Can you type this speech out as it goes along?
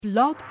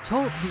Blog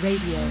Talk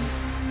Radio.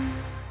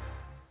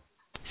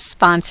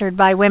 Sponsored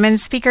by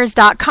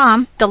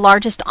WomenSpeakers.com, the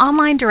largest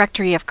online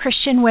directory of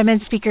Christian women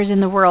speakers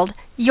in the world.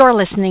 You're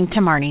listening to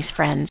Marnie's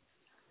Friends.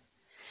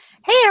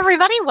 Hey,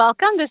 everybody.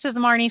 Welcome. This is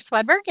Marnie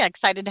Swedberg.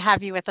 Excited to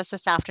have you with us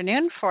this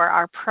afternoon for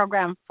our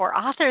program for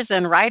authors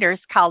and writers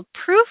called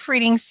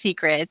Proofreading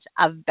Secrets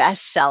of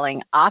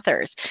Best-Selling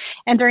Authors.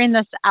 And during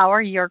this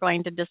hour, you're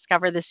going to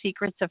discover the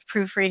secrets of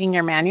proofreading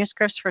your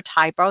manuscripts for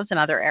typos and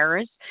other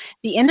errors,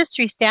 the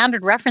industry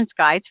standard reference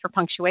guides for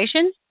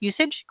punctuation,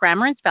 usage,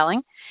 grammar, and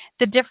spelling,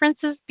 the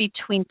differences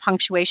between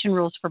punctuation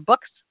rules for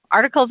books,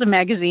 articles, and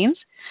magazines,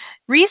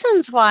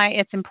 reasons why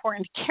it's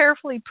important to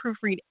carefully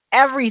proofread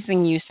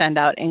everything you send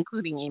out,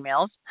 including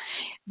emails,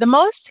 the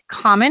most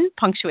common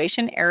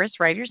punctuation errors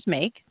writers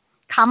make,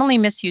 commonly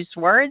misused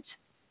words,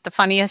 the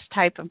funniest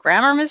type of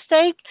grammar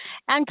mistake,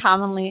 and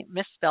commonly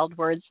misspelled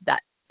words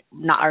that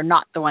are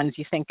not the ones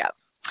you think of.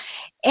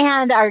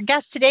 And our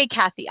guest today,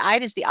 Kathy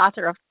Ide, is the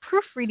author of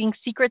Proofreading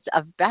Secrets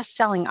of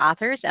Best-Selling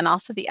Authors and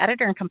also the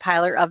editor and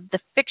compiler of the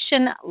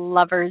Fiction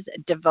Lovers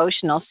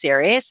Devotional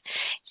Series.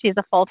 She is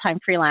a full-time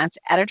freelance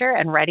editor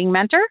and writing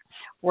mentor,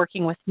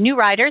 working with new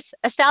writers,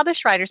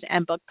 established writers,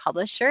 and book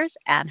publishers.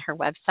 And her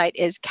website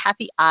is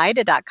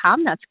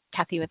kathyide.com. That's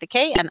Kathy with a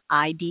K and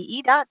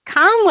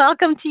IDE.com.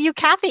 Welcome to you,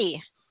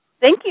 Kathy.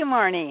 Thank you,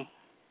 Marnie.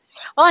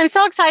 Well, I'm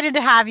so excited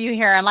to have you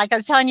here. And like I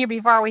was telling you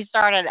before we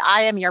started,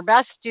 I am your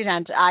best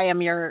student. I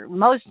am your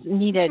most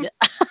needed.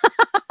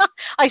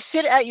 I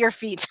sit at your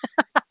feet.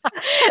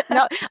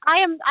 No,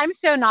 I'm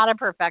so not a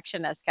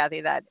perfectionist,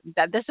 Kathy, that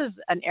this is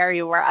an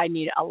area where I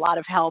need a lot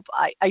of help.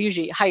 I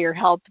usually hire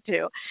help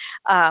to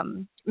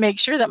make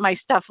sure that my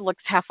stuff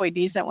looks halfway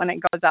decent when it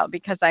goes out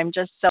because I'm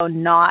just so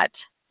not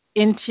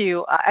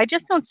into, I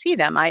just don't see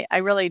them. I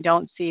really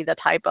don't see the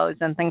typos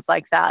and things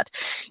like that.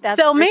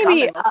 That's so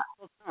maybe...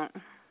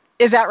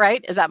 Is that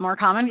right? Is that more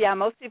common? Yeah,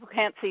 most people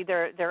can't see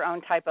their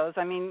own typos.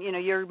 I mean,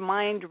 your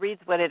mind reads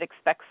what it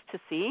expects to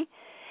see,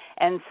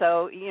 and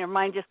so your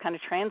mind just kind of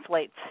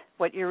translates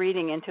what you're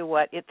reading into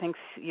what it thinks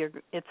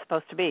it's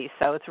supposed to be.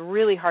 So it's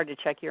really hard to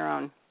check your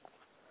own.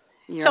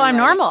 So I'm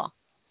normal?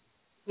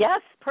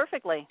 Yes,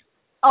 perfectly.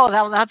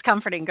 Oh, that's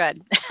comforting.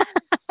 Good.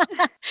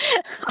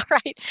 All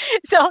right.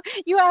 So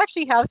you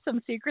actually have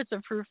some secrets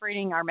of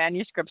proofreading our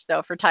manuscripts,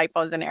 though, for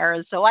typos and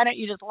errors. So why don't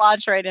you just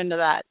launch right into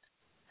that?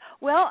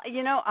 Well,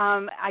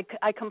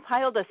 I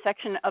compiled a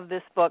section of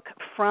this book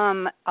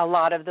from a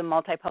lot of the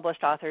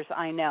multi-published authors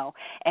I know,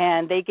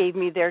 and they gave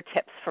me their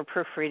tips for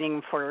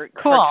proofreading for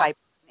type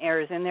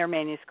errors in their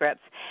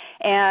manuscripts.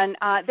 And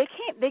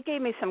they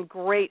gave me some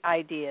great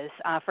ideas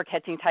for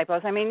catching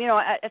typos. I mean,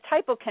 a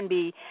typo can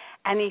be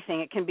anything.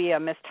 It can be a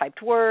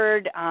mistyped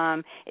word.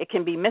 It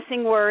can be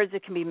missing words.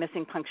 It can be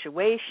missing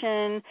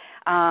punctuation,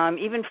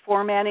 even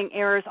formatting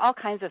errors. All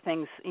kinds of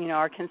things,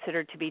 are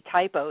considered to be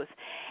typos.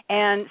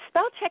 And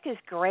spell check is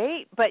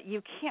great, but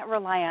you can't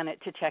rely on it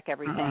to check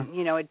everything.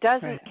 It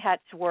doesn't catch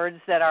words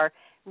that are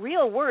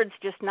real words,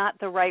 just not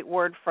the right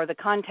word for the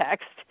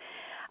context.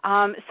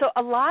 So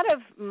a lot of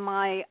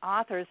my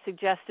authors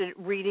suggested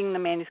reading the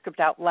manuscript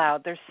out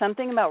loud. There's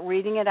something about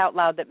reading it out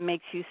loud that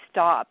makes you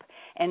stop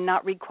and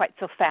not read quite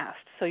so fast,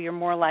 so you're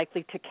more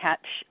likely to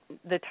catch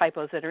the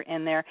typos that are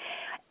in there,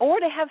 or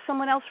to have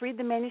someone else read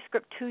the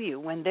manuscript to you.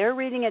 When they're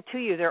reading it to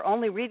you, they're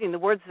only reading the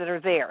words that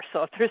are there.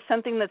 So if there's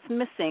something that's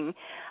missing,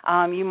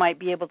 you might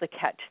be able to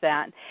catch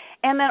that.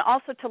 And then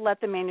also to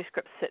let the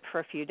manuscript sit for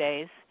a few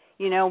days.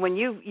 When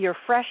you're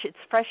fresh, it's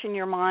fresh in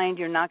your mind,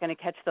 you're not going to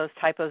catch those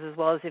typos as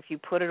well as if you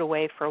put it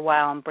away for a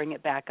while and bring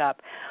it back up.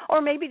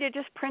 Or maybe to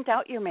just print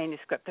out your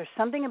manuscript. There's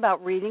something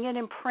about reading it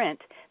in print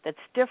that's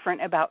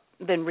different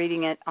than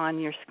reading it on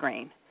your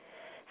screen.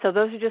 So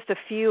those are just a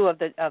few of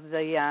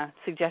the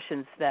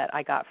suggestions that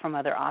I got from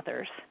other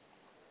authors.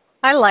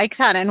 I like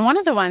that. And one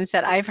of the ones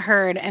that I've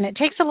heard, and it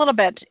takes a little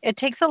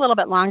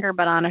bit longer,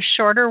 but on a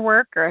shorter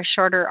work or a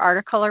shorter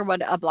article or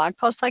a blog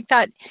post like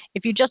that,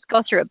 if you just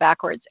go through it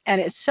backwards,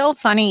 and it's so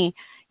funny,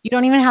 you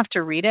don't even have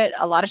to read it.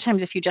 A lot of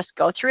times if you just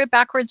go through it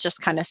backwards,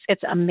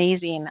 it's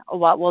amazing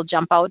what will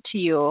jump out to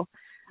you.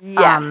 Yes,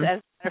 as a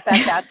matter of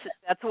fact,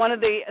 that's one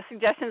of the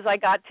suggestions I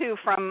got too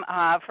from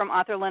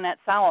author Lynette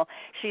Sowell.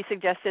 She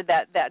suggested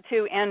that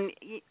too, and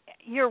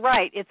you're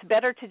right. It's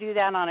better to do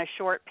that on a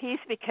short piece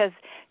because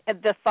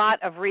the thought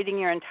of reading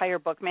your entire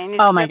book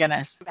manuscript, oh my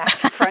goodness, back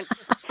to front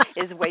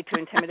is way too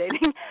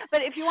intimidating.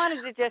 But if you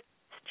wanted to just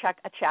check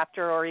a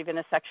chapter or even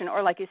a section,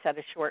 or like you said,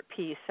 a short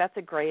piece, that's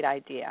a great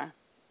idea.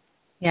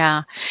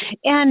 Yeah,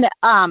 and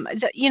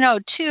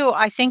too,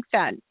 I think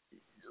that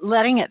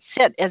letting it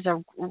sit is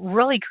a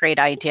really great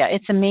idea.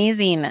 It's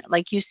amazing.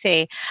 Like you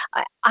say,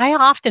 I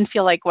often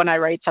feel like when I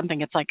write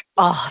something, it's like,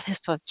 oh, this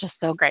was just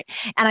so great.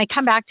 And I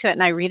come back to it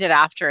and I read it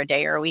after a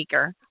day or a week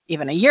or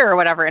even a year or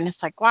whatever. And it's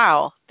like,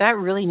 wow, that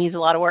really needs a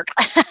lot of work.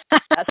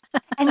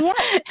 And yet,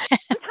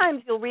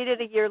 sometimes you'll read it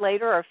a year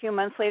later or a few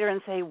months later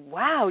and say,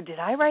 wow, did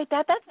I write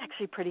that? That's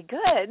actually pretty good.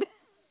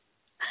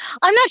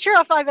 I'm not sure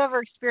if I've ever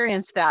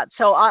experienced that.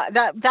 So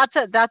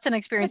that's an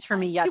experience for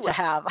me yet to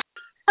have.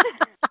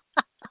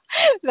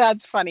 That's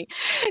funny.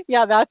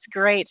 Yeah, that's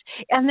great.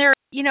 And there,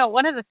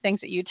 one of the things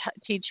that you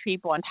teach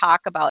people and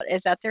talk about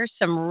is that there's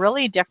some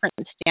really different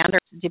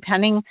standards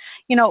depending,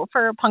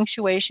 for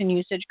punctuation,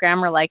 usage,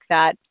 grammar like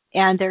that.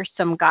 And there's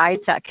some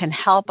guides that can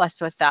help us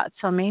with that.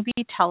 So maybe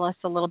tell us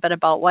a little bit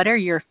about what are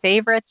your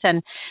favorites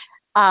and,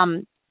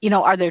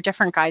 are there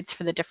different guides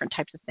for the different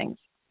types of things?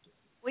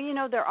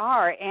 Well, there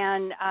are,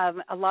 and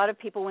a lot of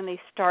people when they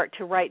start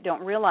to write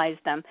don't realize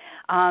them.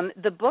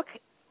 The book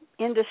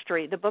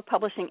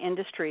publishing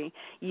industry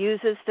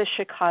uses the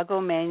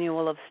Chicago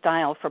Manual of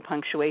Style for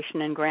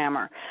punctuation and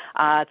grammar.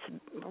 It's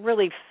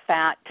really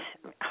fat,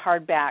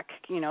 hardback,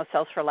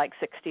 sells for like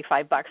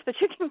 $65, but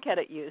you can get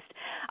it used.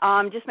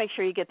 Just make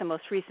sure you get the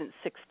most recent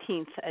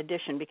 16th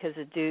edition because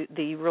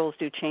the rules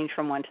do change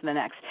from one to the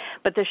next.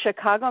 But the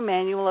Chicago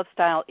Manual of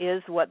Style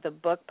is what the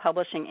book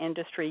publishing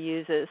industry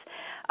uses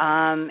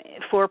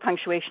for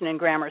punctuation and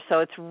grammar. So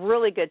it's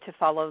really good to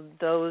follow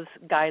those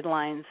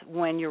guidelines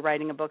when you're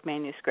writing a book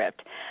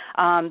manuscript.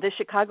 The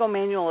Chicago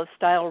Manual of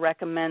Style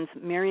recommends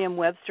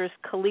Merriam-Webster's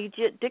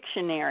Collegiate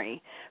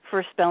Dictionary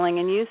for spelling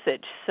and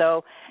usage.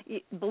 So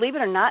believe it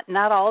or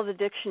not all of the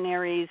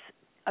dictionaries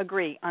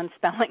agree on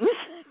spellings.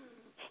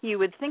 You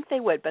would think they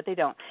would, but they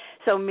don't.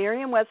 So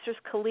Merriam-Webster's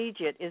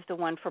Collegiate is the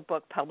one for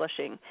book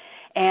publishing.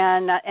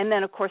 And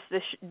then, of course,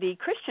 the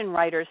Christian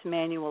Writer's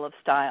Manual of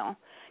Style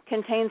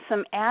contains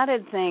some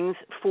added things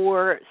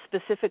for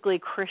specifically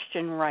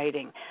Christian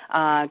writing.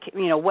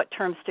 What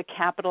terms to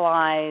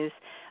capitalize,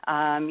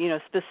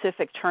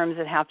 specific terms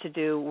that have to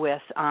do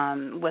with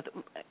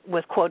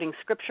quoting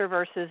scripture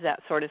verses,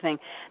 that sort of thing.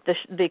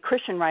 The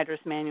Christian Writer's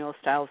Manual of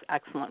Style is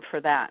excellent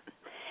for that.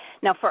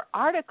 Now, for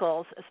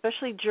articles,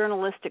 especially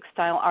journalistic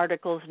style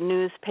articles,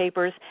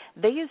 newspapers,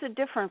 they use a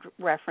different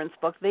reference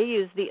book. They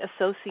use the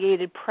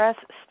Associated Press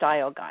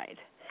Style Guide.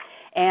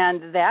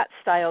 And that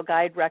style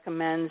guide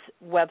recommends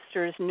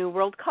Webster's New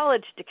World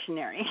College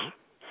Dictionary.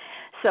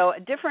 So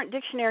a different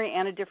dictionary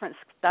and a different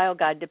style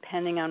guide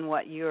depending on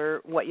what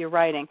you're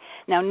writing.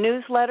 Now,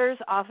 newsletters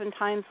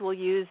oftentimes will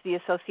use the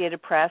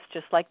Associated Press,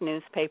 just like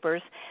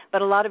newspapers,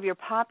 but a lot of your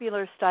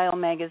popular style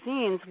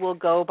magazines will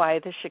go by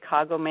the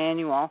Chicago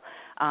Manual,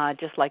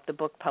 just like the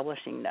book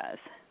publishing does.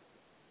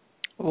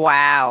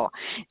 Wow.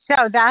 So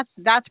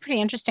that's pretty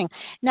interesting.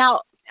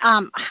 Now,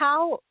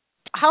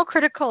 how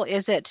critical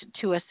is it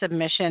to a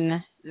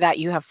submission that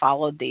you have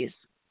followed these?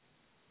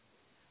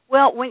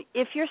 Well,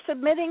 if you're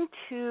submitting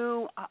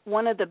to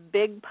one of the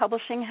big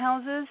publishing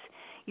houses,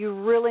 you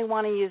really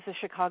want to use the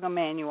Chicago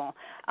Manual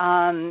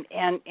and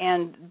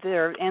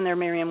their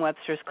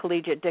Merriam-Webster's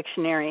Collegiate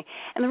Dictionary.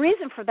 And the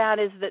reason for that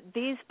is that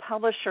these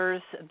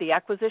publishers, the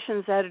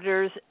acquisitions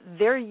editors,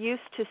 they're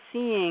used to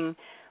seeing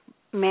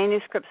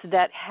manuscripts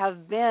that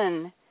have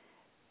been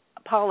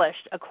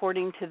polished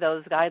according to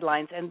those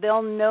guidelines, and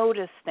they'll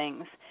notice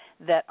things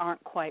that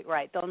aren't quite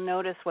right. They'll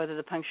notice whether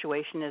the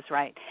punctuation is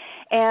right.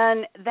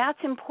 And that's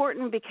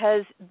important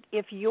because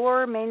if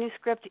your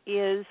manuscript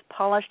is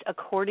polished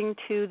according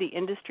to the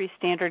industry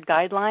standard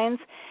guidelines,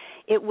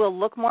 it will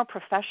look more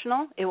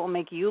professional, it will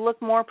make you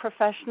look more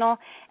professional,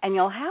 and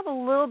you'll have a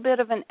little bit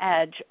of an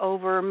edge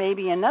over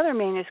maybe another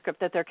manuscript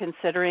that they're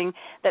considering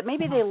that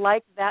maybe they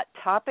like that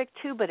topic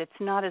too, but it's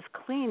not as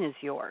clean as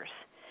yours.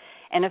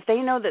 And if they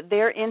know that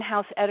their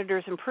in-house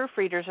editors and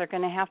proofreaders are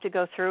going to have to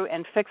go through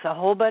and fix a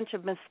whole bunch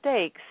of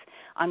mistakes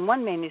on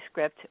one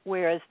manuscript,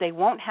 whereas they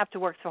won't have to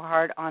work so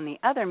hard on the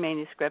other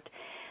manuscript,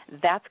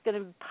 that's going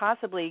to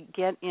possibly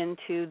get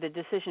into the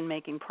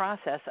decision-making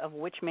process of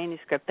which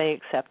manuscript they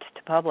accept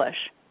to publish.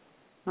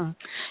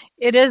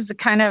 It is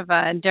kind of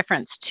a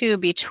difference, too,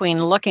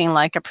 between looking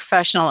like a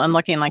professional and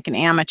looking like an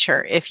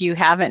amateur. If you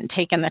haven't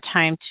taken the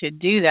time to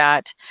do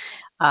that,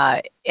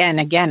 and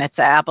again, it's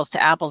apples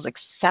to apples,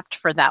 except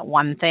for that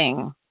one thing,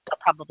 they'll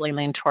probably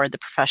lean toward the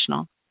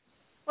professional.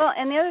 Well,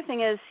 and the other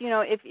thing is,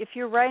 if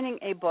you're writing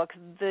a book,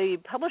 the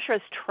publisher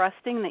is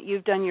trusting that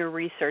you've done your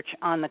research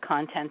on the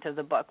content of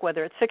the book,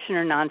 whether it's fiction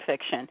or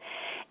nonfiction.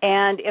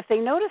 And if they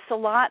notice a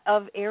lot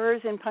of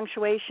errors in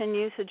punctuation,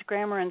 usage,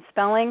 grammar, and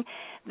spelling,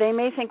 they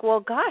may think, well,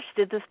 gosh,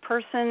 did this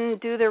person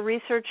do their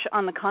research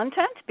on the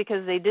content?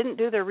 Because they didn't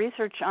do their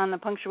research on the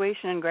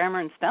punctuation and grammar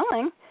and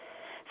spelling.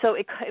 So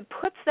it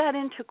puts that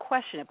into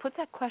question. It puts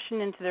that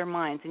question into their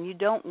minds, and you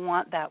don't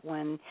want that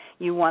when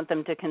you want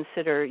them to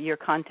consider your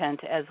content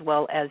as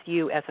well as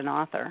you as an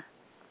author.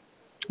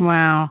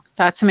 Wow,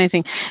 that's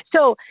amazing.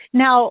 So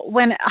now,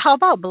 how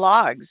about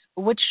blogs?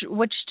 Which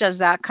does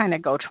that kind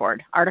of go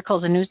toward?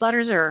 Articles and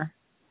newsletters, or?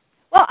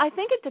 Well, I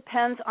think it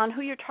depends on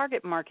who your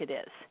target market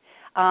is.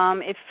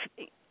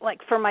 Like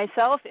for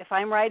myself, if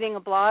I'm writing a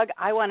blog,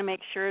 I want to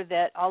make sure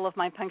that all of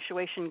my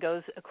punctuation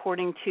goes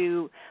according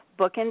to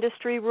book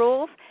industry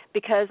rules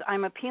because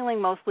I'm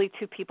appealing mostly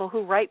to people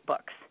who write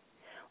books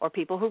or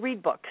people who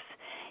read books.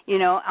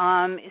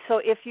 So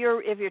if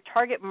your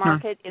target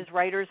market is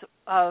writers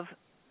of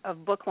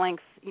book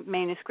length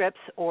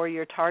manuscripts or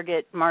your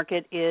target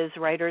market is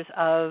writers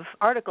of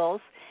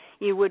articles,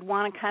 you would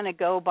want to kind of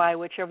go by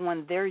whichever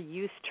one they're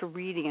used to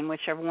reading and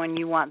whichever one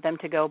you want them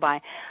to go by.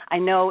 I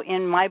know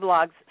in my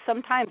blogs,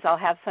 sometimes I'll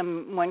have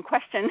one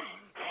question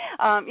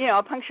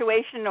a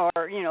punctuation or,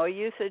 a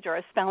usage or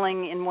a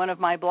spelling in one of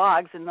my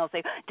blogs, and they'll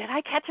say, did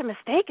I catch a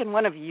mistake in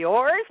one of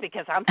yours?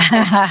 Because I'm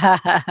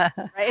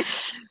right?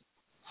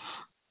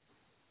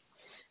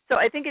 So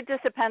I think it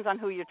just depends on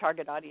who your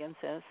target audience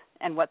is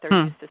and what they're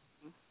used to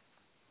seeing.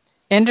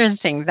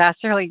 Interesting.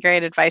 That's really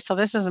great advice. So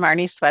this is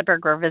Marnie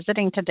Swedberg. We're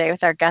visiting today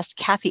with our guest,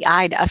 Kathy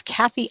Ide of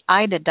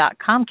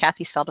KathyIde.com.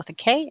 Kathy spelled with a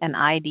K and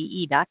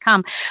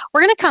IDE.com.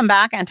 We're going to come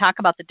back and talk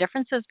about the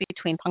differences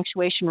between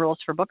punctuation rules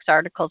for books,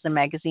 articles, and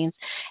magazines,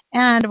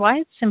 and why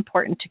it's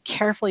important to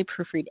carefully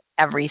proofread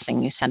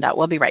everything you send out.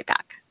 We'll be right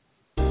back.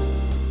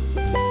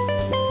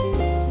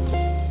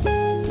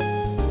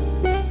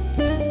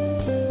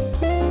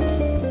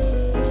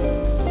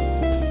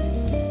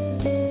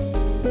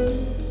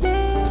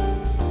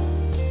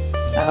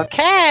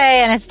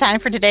 Okay, and it's time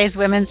for today's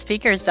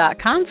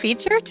WomenSpeakers.com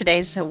feature.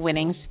 Today's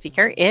winning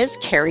speaker is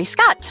Carrie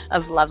Scott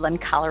of Loveland,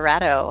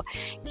 Colorado.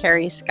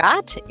 Carrie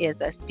Scott is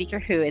a speaker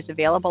who is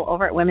available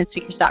over at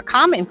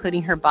WomenSpeakers.com,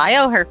 including her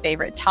bio, her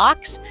favorite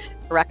talks,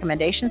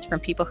 recommendations from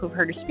people who've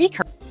heard her speak,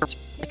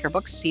 her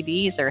books,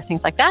 CDs, or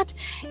things like that.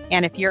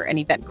 And if you're an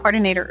event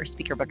coordinator or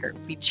speaker booker,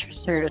 be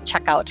sure to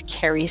check out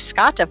Carrie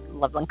Scott of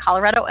Loveland,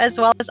 Colorado, as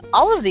well as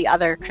all of the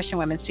other Christian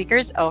women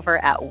speakers over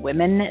at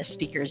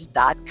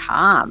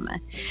WomenSpeakers.com. I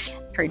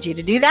encourage you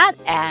to do that,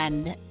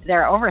 and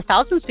there are over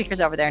 1,000 speakers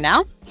over there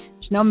now.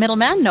 There's no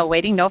middleman, no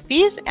waiting, no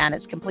fees, and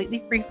it's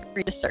completely free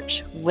to search.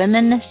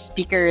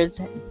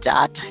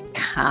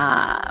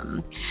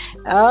 WomenSpeakers.com.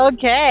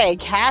 Okay,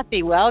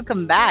 Kathy,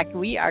 welcome back.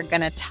 We are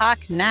going to talk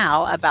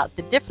now about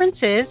the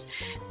differences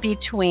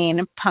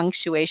between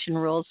punctuation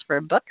rules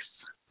for books,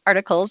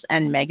 articles,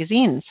 and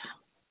magazines.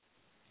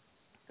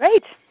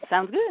 Great.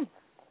 Sounds good.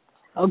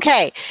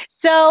 Okay,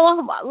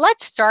 so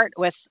let's start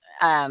with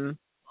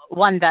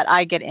one that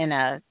I get in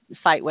a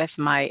fight with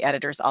my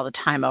editors all the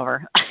time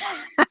over.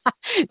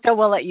 So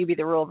we'll let you be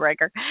the rule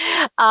breaker.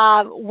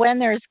 When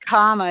there's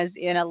commas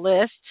in a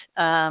list,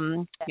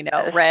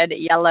 red,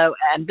 yellow,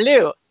 and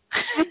blue.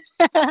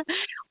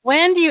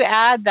 When do you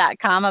add that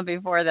comma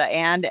before the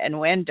and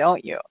when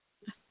don't you?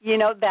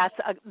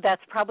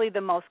 That's probably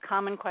the most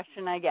common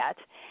question I get,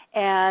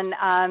 and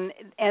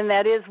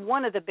that is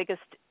one of the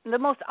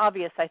most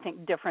obvious, I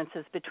think,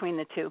 differences between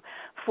the two.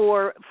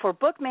 For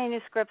book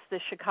manuscripts, the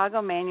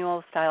Chicago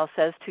Manual style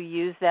says to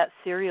use that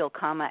serial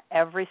comma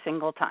every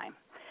single time.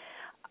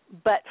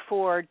 But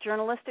for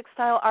journalistic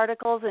style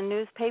articles and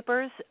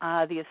newspapers,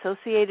 the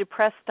Associated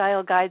Press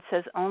style guide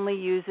says only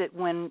use it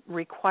when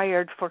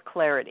required for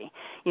clarity.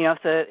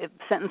 If the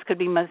sentence could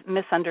be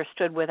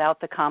misunderstood without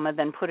the comma,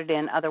 then put it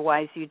in,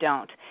 otherwise you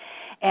don't.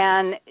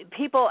 And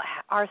people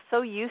are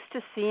so used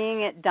to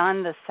seeing it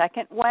done the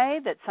second way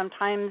that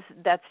sometimes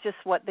that's just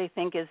what they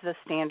think is the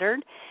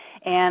standard.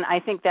 And I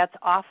think that's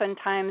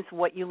oftentimes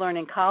what you learn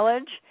in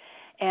college.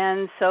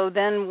 And so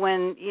then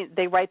when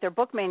they write their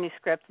book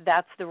manuscript,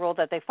 that's the rule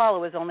that they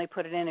follow, is only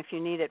put it in if you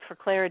need it for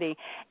clarity.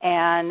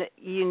 And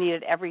you need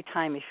it every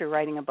time if you're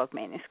writing a book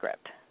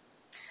manuscript.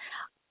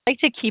 I like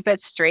to keep it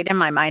straight in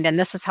my mind, and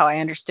this is how I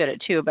understood it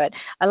too, but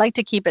I like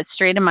to keep it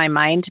straight in my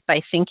mind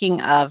by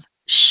thinking of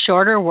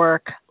shorter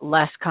work,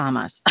 less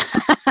commas.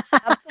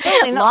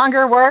 Absolutely.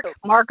 Longer work,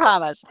 more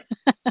commas.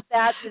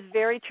 That is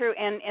very true,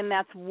 and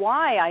that's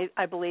why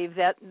I believe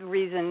that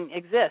reason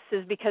exists,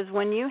 is because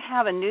when you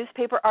have a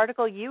newspaper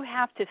article, you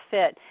have to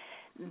fit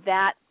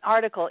that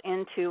article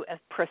into a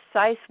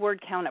precise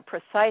word count, a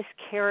precise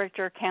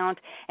character count,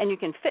 and you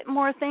can fit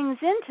more things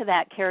into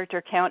that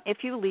character count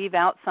if you leave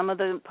out some of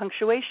the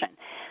punctuation.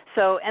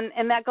 So,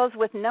 and that goes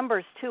with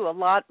numbers too. A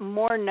lot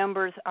more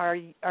numbers are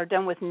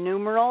done with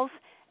numerals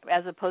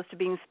as opposed to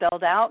being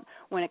spelled out.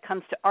 When it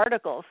comes to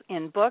articles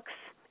in books,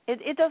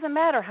 it doesn't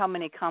matter how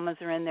many commas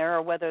are in there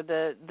or whether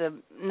the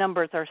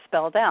numbers are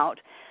spelled out.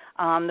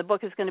 The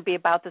book is going to be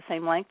about the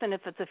same length, and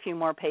if it's a few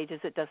more pages,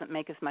 it doesn't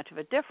make as much of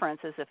a difference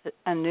as if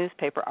a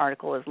newspaper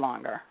article is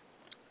longer.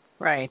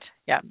 Right.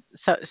 Yeah.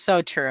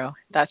 So true.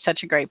 That's such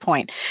a great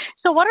point.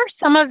 So what are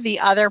some of the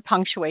other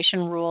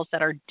punctuation rules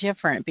that are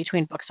different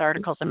between books,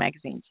 articles, and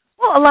magazines?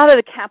 Well, a lot of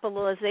the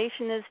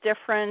capitalization is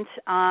different.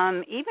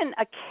 Even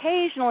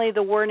occasionally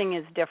the wording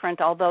is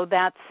different, although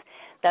that's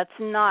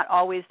not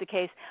always the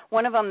case.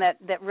 One of them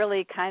that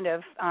really kind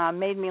of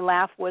made me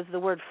laugh was the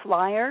word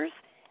flyers.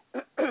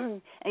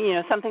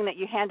 Something that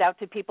you hand out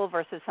to people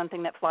versus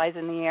something that flies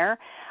in the air.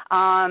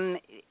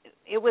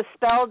 It was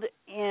spelled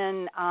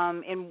in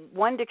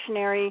one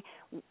dictionary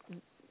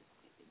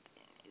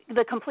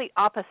the complete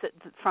opposite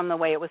from the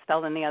way it was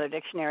spelled in the other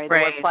dictionary. The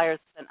word flyers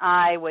with an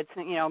I would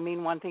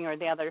mean one thing or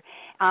the other.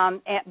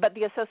 But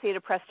the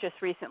Associated Press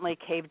just recently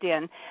caved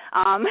in.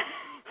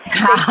 They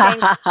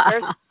changed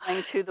their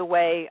spelling to the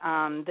way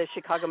the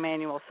Chicago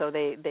Manual, so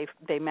they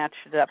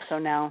matched it up. So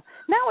now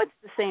it's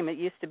the same. It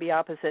used to be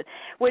opposite,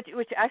 which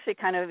actually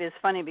kind of is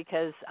funny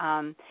because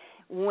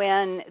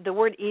when the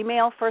word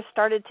email first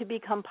started to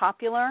become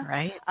popular,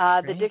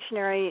 the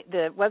dictionary,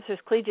 the Webster's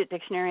Collegiate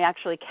Dictionary,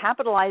 actually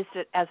capitalized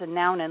it as a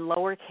noun and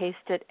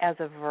lowercased it as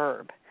a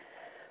verb.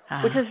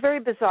 Which is very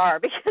bizarre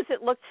because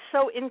it looked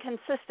so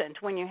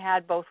inconsistent when you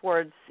had both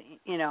words,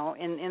 in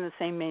the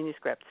same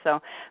manuscript. So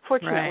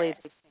fortunately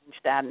they changed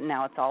that, and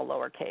now it's all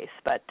lowercase.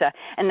 But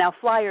and now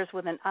flyers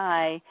with an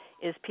I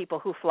is people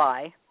who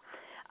fly,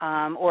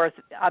 or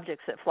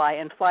objects that fly,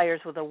 and flyers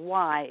with a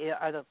Y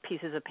are the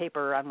pieces of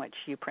paper on which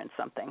you print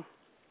something.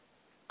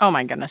 Oh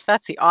my goodness,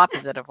 that's the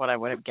opposite of what I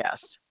would have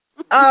guessed.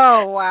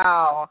 Oh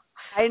wow.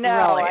 I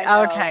know. Really?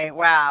 I know. Okay.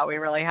 Wow. We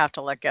really have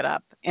to look it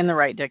up in the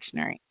right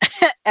dictionary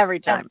every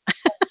time.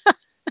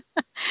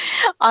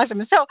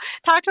 Awesome. So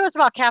talk to us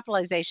about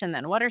capitalization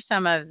then. What are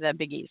some of the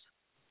biggies?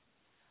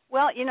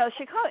 Well,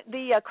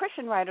 the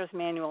Christian Writer's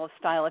Manual of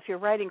Style, if you're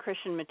writing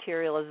Christian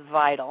material, is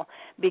vital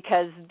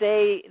because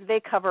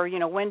they cover,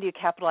 when do you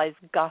capitalize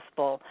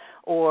gospel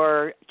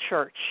or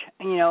church,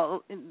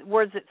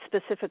 words that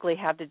specifically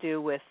have to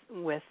do with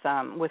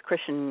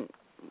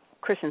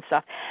Christian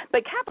stuff.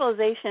 But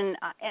capitalization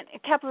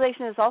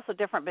is also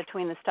different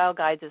between the style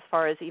guides as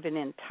far as even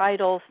in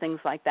titles, things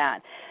like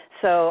that.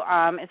 So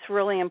it's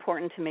really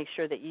important to make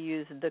sure that you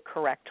use the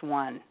correct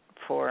one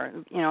for,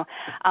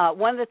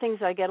 one of the things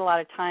I get a lot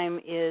of time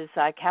is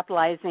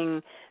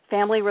capitalizing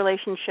family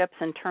relationships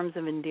in terms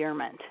of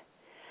endearment.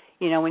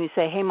 When you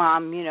say, hey,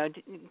 Mom,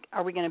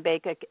 are we going to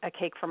bake a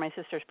cake for my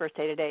sister's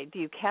birthday today? Do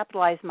you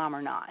capitalize Mom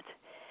or not?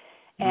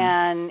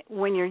 And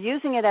when you're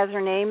using it as her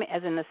name,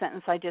 as in the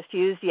sentence I just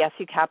used, yes,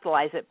 you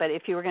capitalize it. But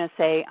if you were going to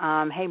say,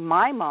 hey,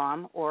 my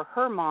mom or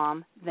her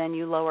mom, then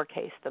you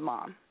lowercase the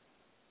mom.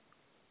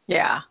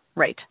 Yeah,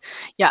 right.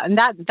 Yeah, and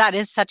that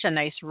is such a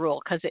nice rule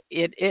because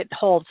it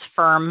holds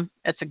firm.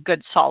 It's a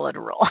good, solid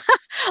rule.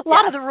 A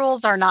lot of the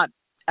rules are not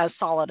as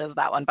solid as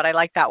that one, but I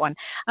like that one.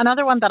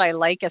 Another one that I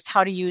like is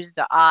how to use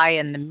the I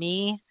and the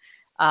me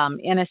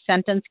in a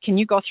sentence. Can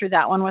you go through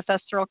that one with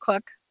us real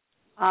quick?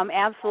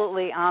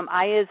 Absolutely.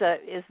 I is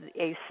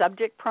a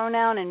subject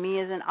pronoun and me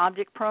is an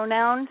object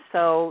pronoun.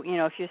 So,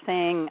 if you're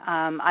saying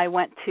I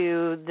went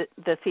to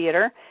the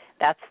theater,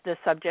 that's the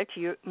subject.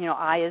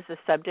 I is the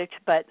subject,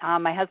 but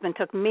my husband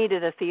took me to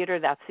the theater,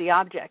 that's the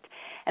object.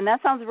 And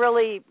that sounds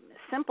really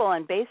simple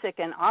and basic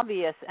and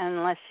obvious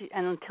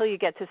until you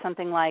get to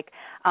something like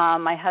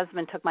my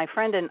husband took my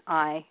friend and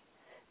I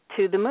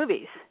to the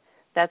movies.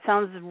 That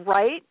sounds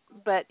right,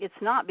 but it's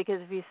not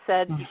because if you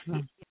said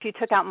if you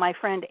took out my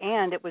friend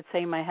and, it would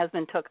say my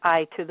husband took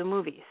I to the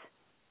movies.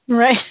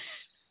 Right.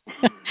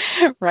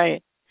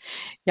 Right.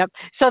 Yep.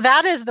 So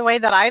that is the way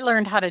that I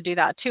learned how to do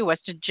that too, was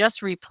to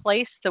just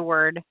replace the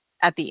word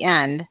at the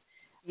end,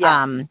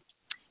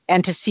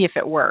 and to see if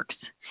it works.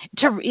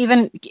 Does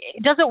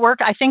it work?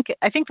 I think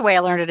the way I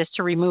learned it is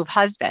to remove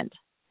husband.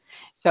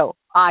 So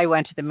I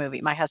went to the movie.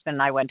 My husband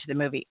and I went to the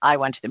movie. I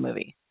went to the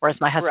movie. Whereas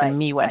my husband and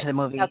me went to the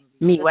movie.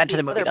 Me went to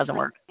the movie doesn't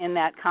work. In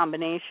that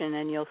combination,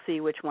 and you'll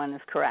see which one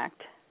is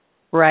correct.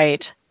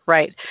 Right.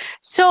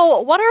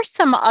 So what are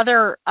some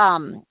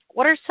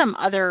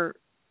other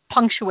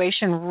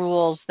punctuation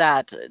rules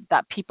that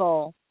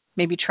people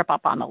maybe trip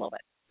up on a little bit?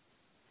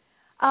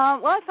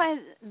 Well, I find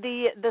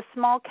the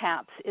small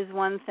caps is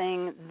one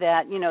thing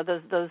that,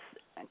 those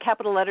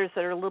capital letters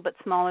that are a little bit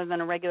smaller than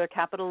a regular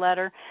capital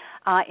letter.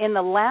 In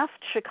the last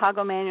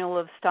Chicago Manual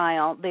of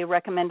Style, they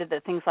recommended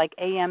that things like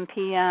AM,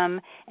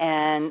 PM,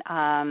 and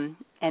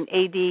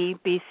AD,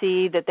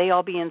 BC, that they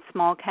all be in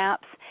small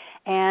caps.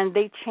 And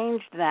they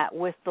changed that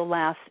with the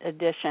last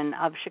edition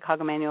of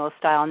Chicago Manual of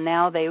Style.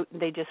 Now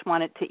they just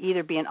want it to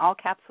either be in all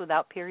caps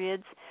without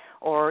periods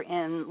or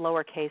in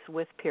lowercase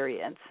with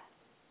periods.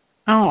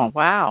 Oh,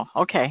 wow.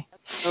 Okay.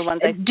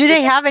 Do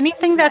they have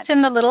anything that's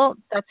in the little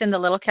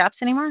caps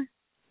anymore?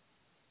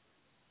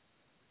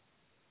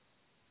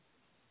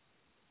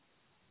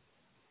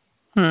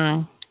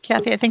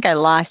 Kathy, I think I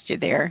lost you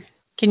there.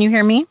 Can you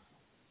hear me?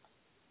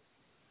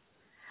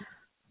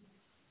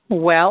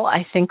 Well,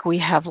 I think we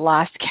have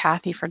lost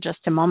Kathy for just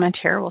a moment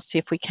here. We'll see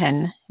if we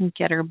can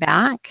get her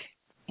back.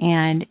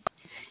 And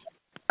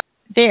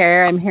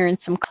there, I'm hearing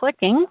some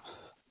clicking.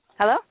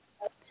 Hello?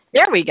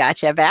 There, we got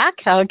you back.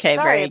 Okay, Sorry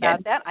very good. Sorry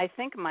about that. I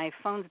think my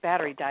phone's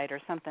battery died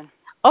or something.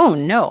 Oh,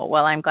 no.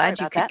 Well, I'm glad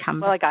you could come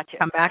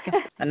back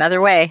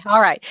another way.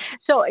 All right.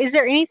 So is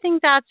there anything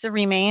that's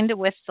remained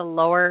with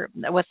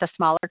the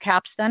smaller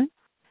caps then?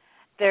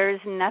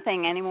 There's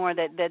nothing anymore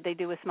that they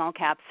do with small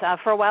caps.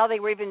 For a while, they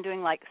were even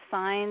doing like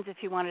signs, if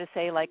you wanted to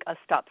say like a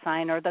stop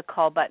sign or the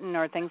call button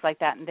or things like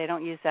that, and they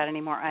don't use that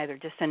anymore either,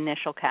 just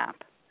initial cap.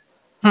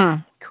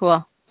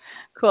 Cool.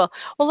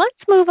 Well,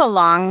 let's move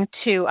along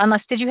to,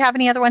 did you have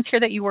any other ones here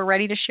that you were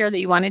ready to share that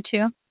you wanted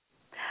to?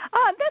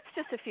 That's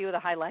just a few of the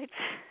highlights.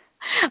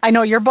 I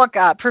know your book,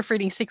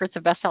 Proofreading Secrets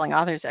of Bestselling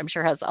Authors, I'm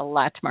sure has a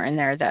lot more in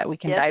there that we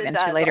can dive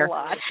into later. Yes,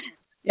 a lot.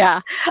 Yeah.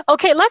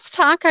 Okay, let's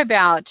talk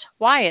about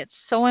why it's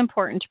so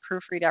important to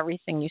proofread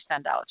everything you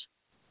send out.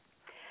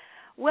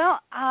 Well,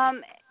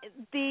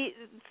 the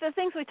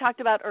things we talked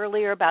about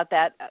earlier about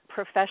that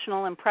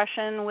professional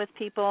impression with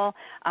people,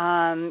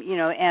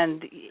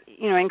 and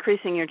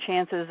increasing your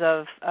chances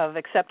of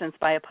acceptance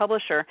by a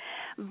publisher,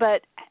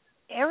 but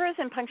errors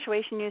in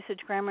punctuation usage,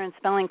 grammar, and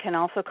spelling can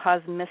also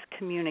cause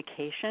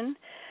miscommunication.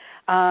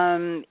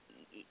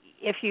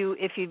 if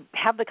you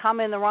have the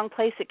comma in the wrong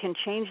place, it can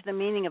change the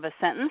meaning of a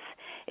sentence.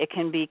 It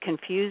can be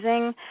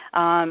confusing,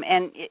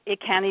 and it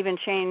can even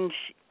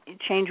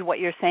change what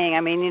you're saying.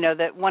 I mean,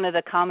 that one of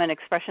the common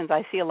expressions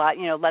I see a lot,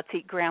 let's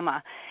eat grandma.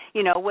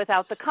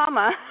 Without the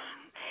comma,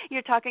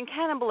 you're talking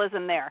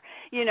cannibalism there.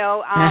 Let's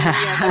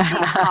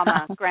eat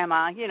comma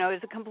grandma,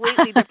 is a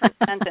completely different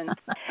sentence.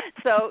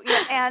 So,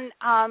 and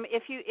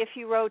if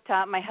you wrote,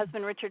 my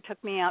husband Richard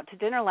took me out to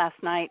dinner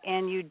last night,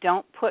 and you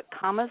don't put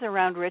commas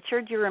around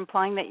Richard, you're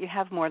implying that you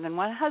have more than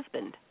one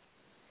husband.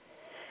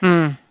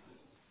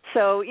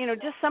 So,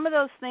 just some of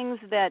those things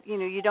that,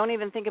 you don't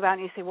even think about,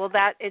 and you say, well,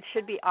 that it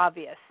should be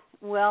obvious.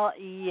 Well,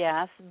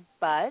 yes,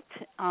 but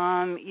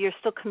you're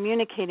still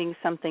communicating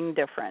something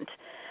different.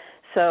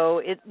 So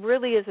it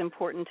really is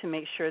important to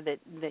make sure that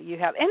you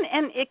have,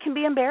 and it can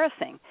be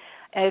embarrassing.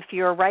 If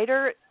you're a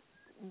writer,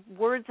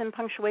 words and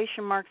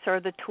punctuation marks are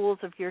the tools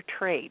of your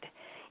trade.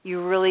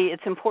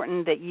 It's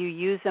important that you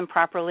use them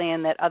properly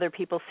and that other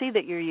people see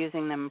that you're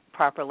using them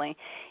properly.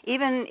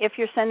 Even if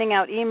you're sending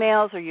out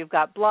emails or you've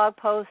got blog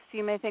posts,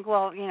 you may think,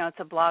 well, it's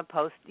a blog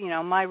post.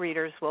 My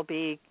readers will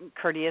be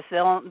courteous.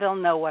 They'll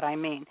know what I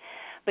mean.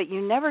 But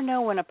you never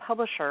know when a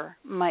publisher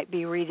might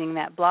be reading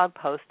that blog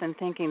post and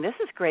thinking, this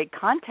is great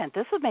content.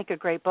 This would make a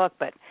great book,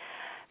 but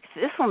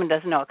this woman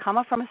doesn't know a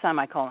comma from a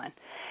semicolon.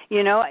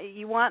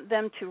 You want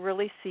them to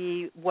really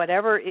see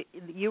whatever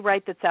you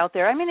write that's out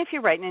there. I mean, if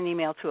you're writing an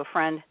email to a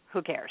friend,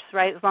 who cares,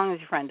 right? As long as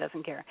your friend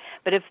doesn't care.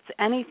 But if it's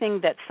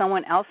anything that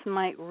someone else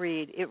might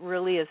read, it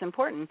really is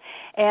important.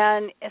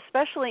 And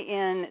especially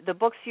in the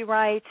books you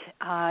write,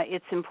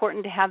 it's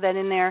important to have that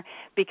in there,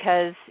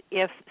 because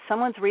if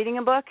someone's reading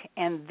a book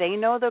and they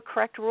know the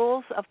correct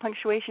rules of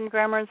punctuation,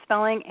 grammar, and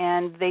spelling,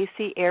 and they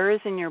see errors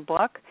in your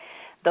book,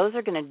 those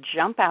are going to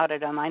jump out at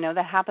them. I know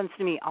that happens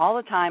to me all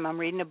the time. I'm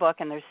reading a book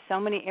and there's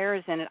so many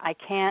errors in it, I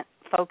can't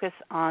focus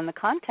on the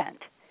content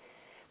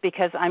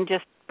because I'm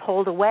just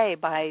pulled away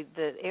by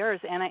the errors,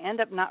 and I end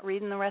up not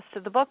reading the rest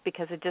of the book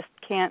because I just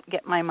can't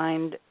get my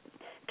mind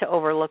to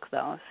overlook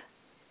those.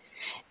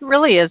 It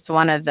really is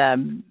one of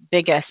the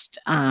biggest,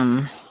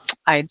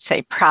 I'd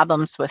say,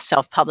 problems with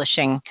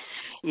self-publishing.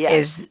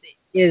 Yes.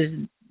 is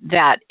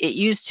that it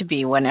used to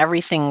be when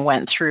everything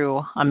went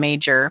through a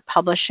major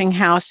publishing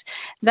house,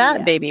 that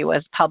baby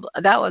was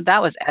that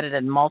was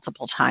edited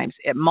multiple times.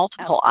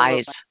 Multiple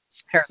Absolutely.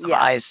 pairs of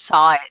eyes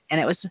saw it,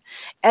 and it was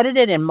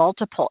edited in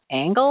multiple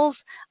angles.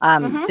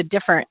 The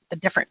different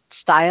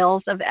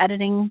styles of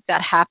editing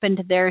that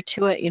happened there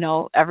to it,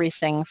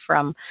 everything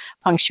from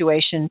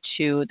punctuation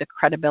to the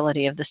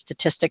credibility of the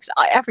statistics,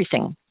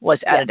 everything was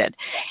edited.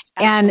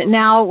 And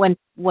now when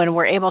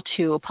we're able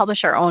to publish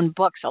our own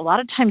books, a lot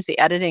of times the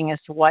editing is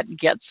what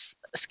gets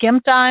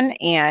skimped on,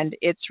 and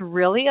it's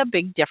really a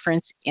big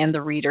difference in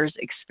the reader's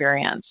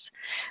experience.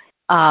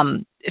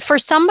 For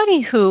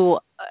somebody who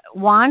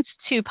wants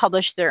to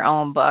publish their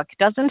own book,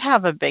 doesn't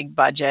have a big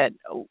budget,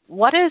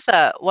 what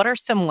are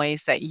some ways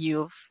that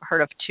you've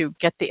heard of to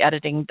get the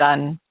editing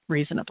done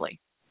reasonably?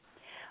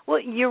 Well,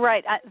 you're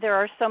right. There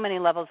are so many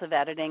levels of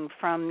editing,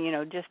 from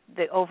just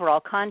the overall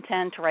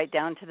content right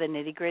down to the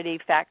nitty-gritty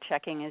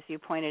fact-checking, as you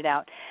pointed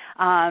out.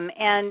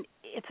 And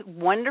it's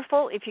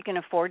wonderful if you can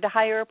afford to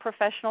hire a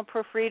professional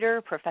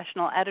proofreader,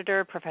 professional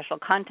editor, professional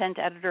content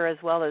editor, as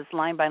well as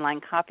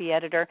line-by-line copy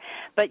editor.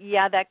 But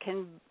that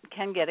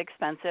can get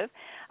expensive.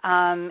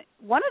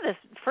 One of the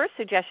first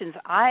suggestions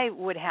I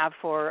would have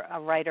for a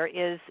writer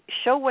is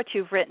show what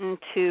you've written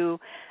to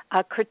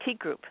a critique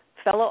group,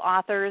 fellow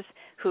authors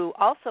who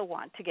also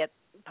want to get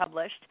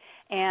published,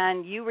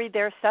 and you read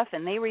their stuff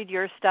and they read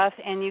your stuff,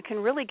 and you can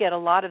really get a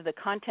lot of the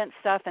content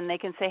stuff, and they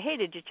can say, hey,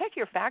 did you check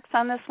your facts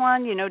on this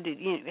one?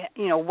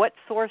 What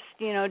source,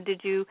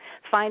 did you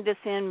find this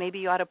in? Maybe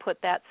you ought to put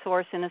that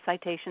source in a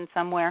citation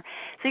somewhere.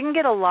 So you can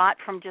get a lot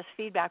from just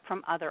feedback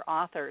from other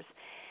authors.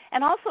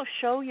 And also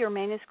show your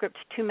manuscript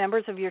to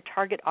members of your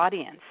target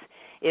audience.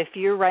 If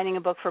you're writing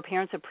a book for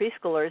parents of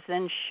preschoolers,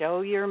 then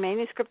show your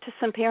manuscript to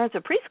some parents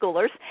of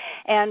preschoolers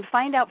and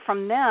find out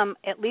from them,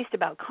 at least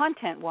about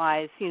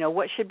content-wise,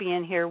 what should be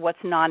in here, what's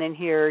not in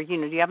here. Do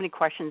you have any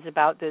questions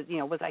about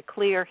was I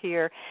clear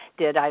here?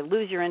 Did I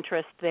lose your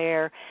interest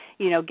there?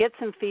 Get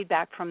some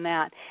feedback from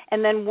that.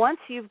 And then once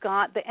you've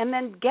got and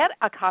then get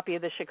a copy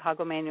of the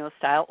Chicago Manual of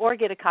Style, or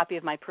get a copy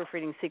of my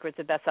Proofreading Secrets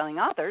of Bestselling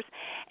Authors,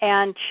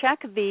 and check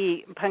the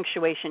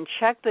punctuation,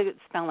 check the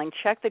spelling,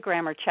 check the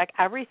grammar, check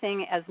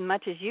everything as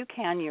much as you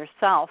can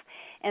yourself.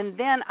 And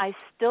then I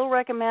still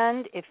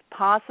recommend, if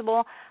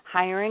possible,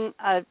 hiring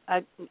an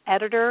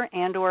editor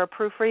and or a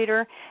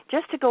proofreader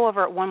just to go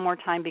over it one more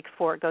time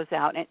before it goes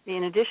out.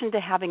 In addition to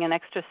having an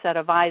extra set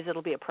of eyes,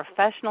 it'll be a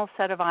professional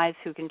set of eyes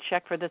who can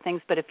check for the things.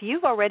 But if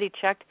you've already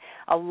checked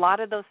a lot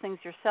of those things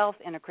yourself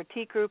in a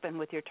critique group and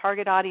with your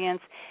target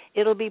audience,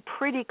 it'll be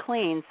pretty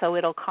clean, so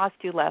it'll cost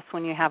you less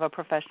when you have a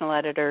professional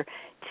editor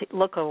to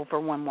look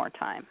over one more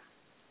time.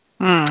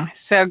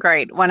 So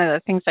great. One of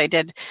the things I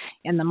did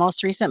in the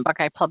most recent book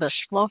I published,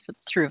 Flow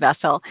Through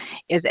Vessel,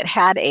 is it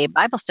had a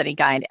Bible study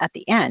guide at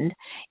the end.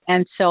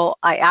 And so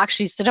I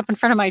actually stood up in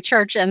front of my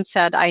church and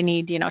said, I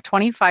need,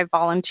 25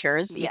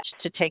 volunteers each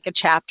to take a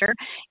chapter.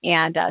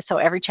 And so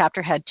every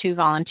chapter had 2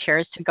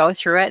 volunteers to go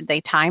through it.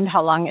 They timed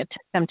how long it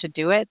took them to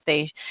do it.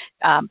 They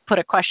put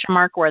a question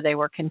mark where they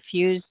were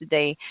confused.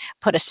 They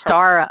put a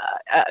star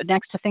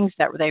next to things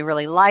that they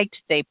really liked.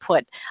 They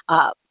put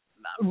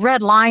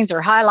red lines or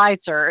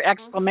highlights or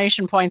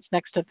exclamation points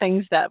next to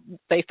things that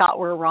they thought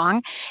were wrong.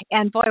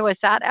 And boy, was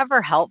that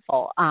ever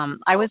helpful.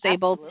 I was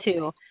able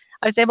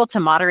to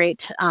moderate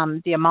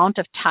the amount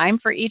of time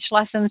for each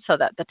lesson so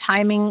that the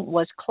timing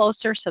was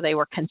closer, so they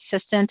were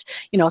consistent.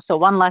 So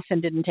one lesson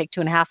didn't take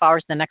 2.5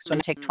 hours, the next one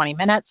would take 20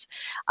 minutes.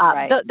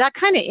 That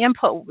kind of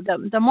input,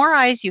 the more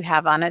eyes you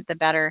have on it, the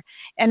better.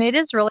 And it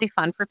is really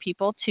fun for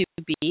people to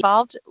be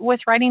involved with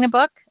writing a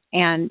book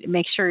and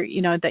make sure,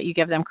 that you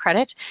give them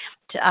credit.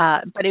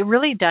 But it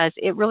really does.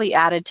 It really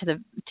added to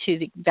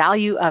the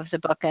value of the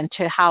book and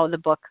to how the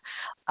book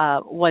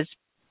was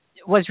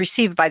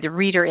received by the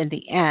reader in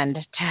the end,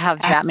 to have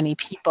that many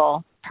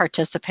people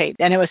participate.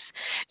 And it was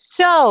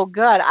so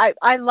good.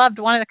 I loved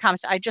one of the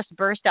comments. I just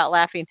burst out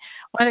laughing.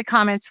 One of the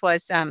comments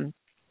was,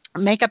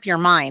 make up your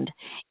mind.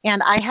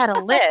 And I had a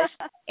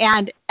list,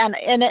 and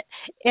in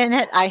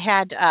it I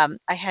had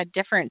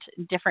different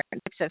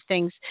types of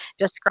things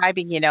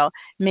describing,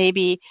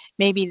 maybe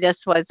this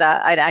was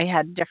I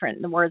had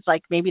different words,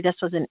 like maybe this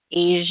was an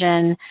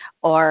Asian,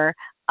 or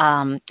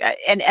and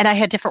I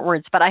had different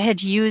words, but I had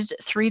used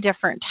 3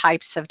 different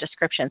types of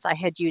descriptions. I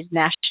had used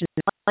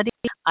nationality,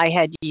 I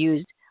had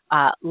used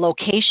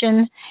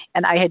location,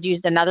 and I had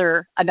used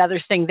another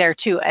thing there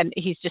too. And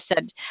he's just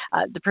said,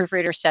 the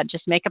proofreader said,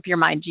 just make up your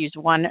mind, use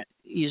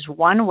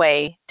one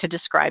way to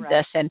describe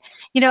this. And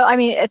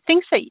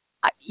things that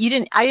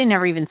I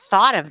never even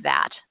thought of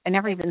that. I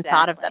never even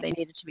thought of that I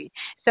needed to be.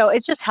 So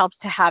it just helps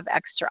to have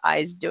extra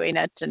eyes doing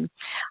it. And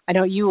I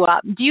know you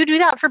do you do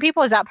that for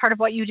people? Is that part of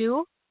what you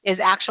do? Is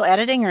actual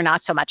editing, or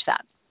not so much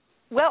that?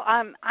 Well,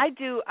 I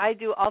do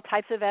all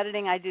types of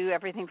editing. I do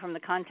everything from the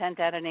content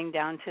editing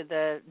down to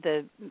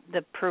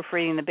the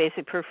proofreading, the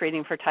basic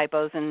proofreading for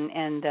typos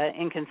and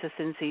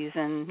inconsistencies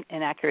and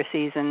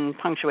inaccuracies and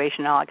punctuation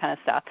and all that kind of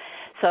stuff.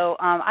 So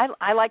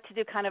I like to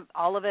do kind of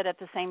all of it at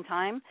the same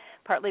time,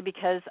 partly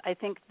because I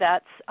think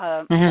that's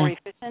more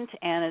efficient,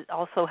 and it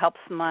also helps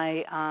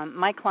my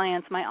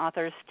clients, my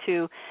authors,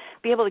 to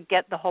be able to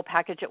get the whole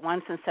package at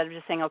once, instead of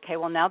just saying, okay,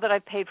 well, now that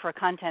I've paid for a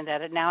content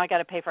edit, now I got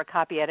to pay for a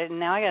copy edit, and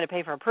now I got to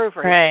pay for a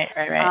proofread. Right.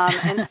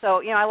 And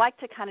so, I like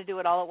to kind of do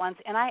it all at once.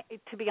 And I,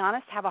 to be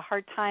honest, have a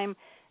hard time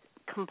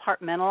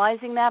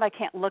compartmentalizing that. I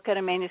can't look at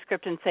a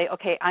manuscript and say,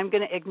 okay, I'm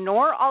going to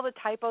ignore all the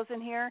typos in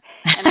here,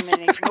 and I'm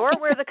going to ignore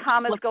where the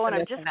commas go, and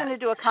I'm just going to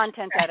do a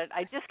content edit.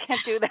 I just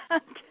can't do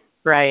that.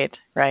 Right.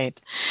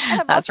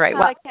 That's right.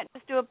 Well, I can't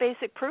just do a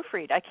basic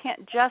proofread. I can't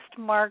just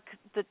mark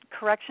the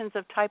corrections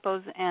of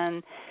typos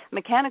and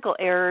mechanical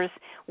errors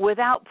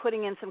without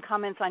putting in some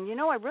comments on,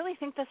 I really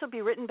think this would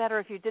be written better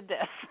if you did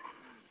this.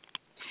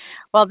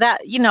 Well,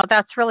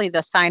 that's really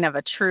the sign of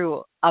a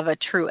true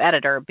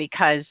editor,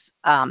 because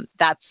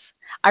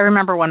I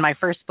remember when my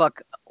first book,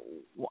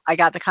 I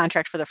got the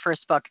contract for the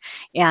first book,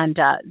 and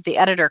the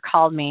editor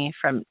called me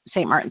from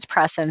St. Martin's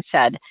Press and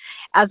said,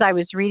 as I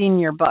was reading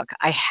your book,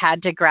 I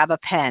had to grab a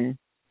pen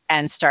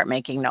and start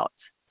making notes,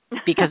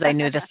 because I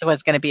knew this was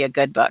going to be a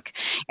good book.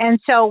 And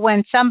so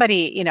when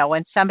somebody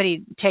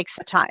takes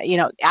the time,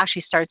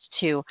 actually starts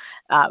to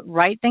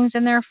write things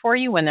in there for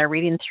you when they're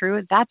reading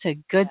through, that's a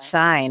good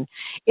sign.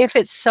 If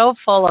it's so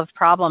full of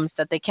problems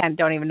that they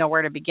don't even know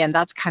where to begin,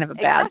 that's kind of a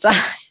bad sign.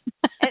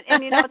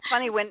 And it's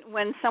funny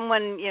when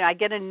someone, I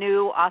get a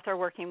new author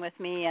working with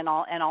me, and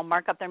I'll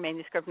mark up their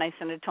manuscript and I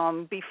send it to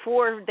them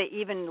before they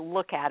even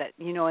look at it.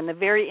 In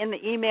the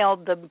email,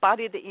 the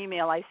body of the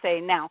email, I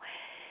say, now,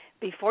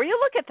 before you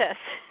look at this,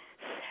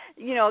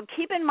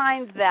 keep in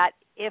mind that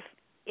if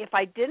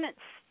I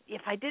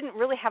didn't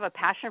really have a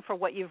passion for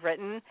what you've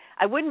written,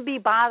 I wouldn't be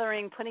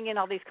bothering putting in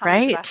all these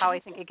comments about how I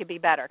think it could be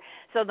better.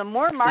 So the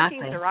more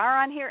markings there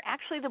are on here,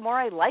 actually, the more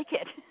I like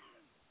it.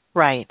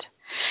 Right.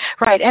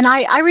 And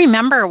I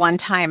remember one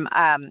time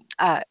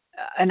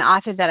an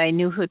author that I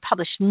knew who had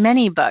published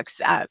many books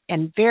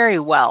and very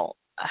well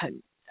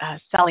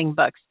selling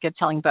books, good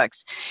selling books,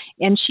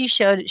 and she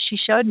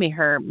showed me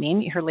her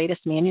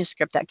latest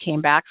manuscript that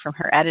came back from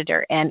her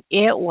editor, and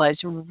it was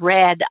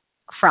read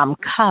from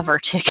cover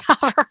to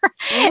cover.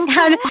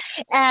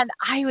 And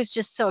I was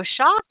just so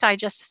shocked. I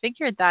just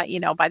figured that,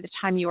 by the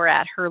time you were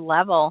at her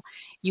level,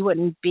 you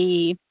wouldn't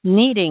be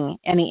needing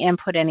any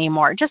input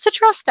anymore. Just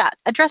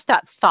address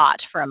that thought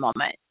for a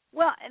moment.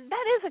 Well,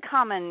 that is a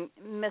common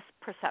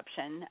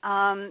misperception,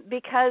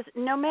 because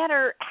no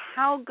matter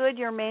how good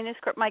your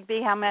manuscript might be,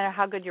 no matter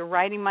how good your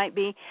writing might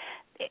be,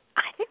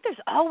 I think there's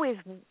always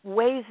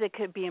ways that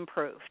could be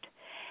improved.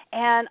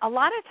 And a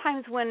lot of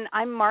times when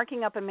I'm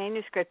marking up a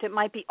manuscript, it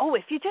might be,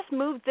 if you just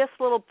move this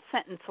little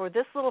sentence or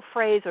this little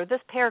phrase or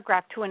this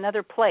paragraph to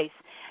another place,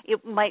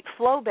 it might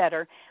flow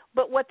better.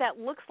 But what that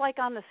looks like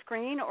on the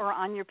screen or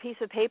on your piece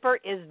of paper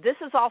is this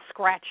is all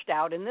scratched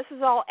out and this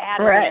is all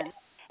added in.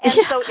 And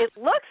so it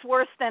looks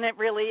worse than it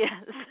really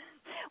is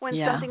when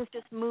something's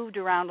just moved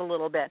around a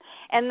little bit.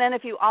 And then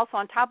if you also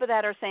on top of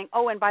that are saying,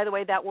 oh, and by the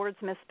way, that word's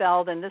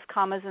misspelled and this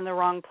comma's in the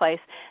wrong place,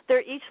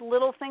 they're each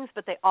little things,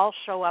 but they all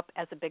show up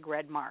as a big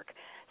red mark.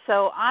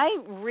 So I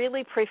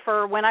really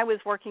prefer, when I was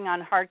working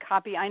on hard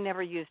copy, I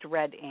never used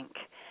red ink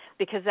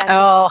because that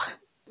just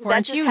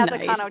has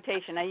a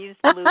connotation. I used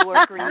blue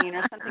or green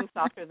or something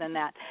softer than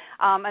that.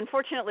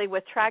 Unfortunately,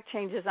 with track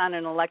changes on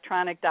an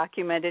electronic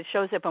document, it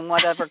shows up in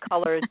whatever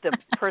colors the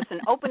person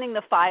opening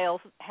the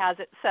file has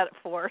it set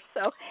for.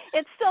 So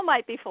it still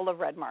might be full of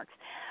red marks.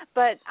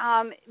 But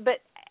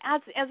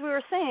as we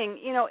were saying,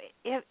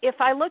 if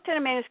I looked at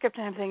a manuscript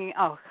and I'm thinking,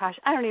 oh gosh,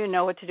 I don't even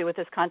know what to do with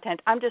this content,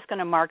 I'm just going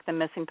to mark the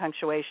missing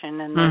punctuation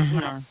and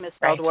the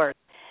misspelled words.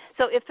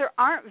 So if there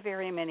aren't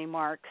very many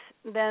marks,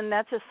 then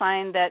that's a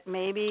sign that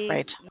maybe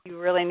you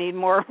really need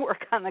more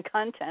work on the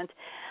content.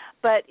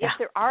 But if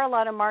there are a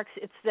lot of marks,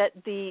 it's that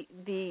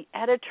the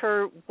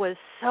editor was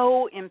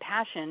so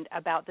impassioned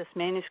about this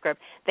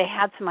manuscript, they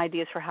had some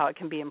ideas for how it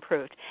can be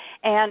improved.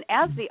 And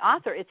as the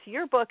author, it's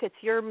your book,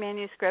 it's your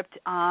manuscript,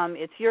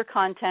 it's your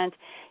content.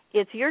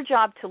 It's your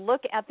job to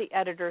look at the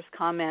editor's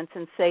comments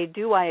and say,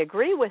 do I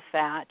agree with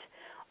that?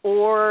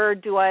 Or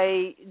do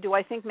I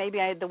think maybe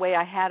the way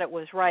I had it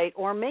was right?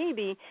 Or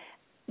maybe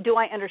do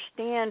I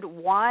understand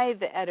why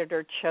the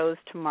editor chose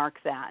to mark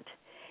that?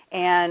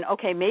 And,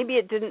 okay, maybe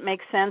it didn't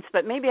make sense,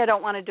 but maybe I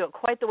don't want to do it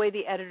quite the way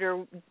the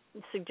editor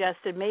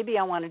suggested. Maybe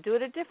I want to do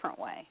it a different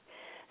way.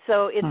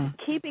 So it's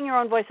keeping your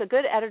own voice. A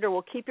good editor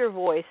will keep your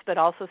voice, but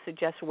also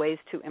suggest ways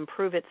to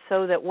improve it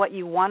so that what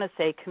you want to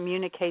say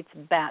communicates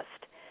best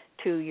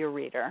to your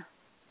reader.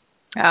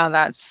 Oh,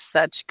 that's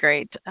such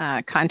great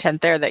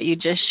content there that you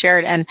just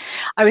shared. And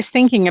I was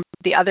thinking of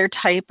the other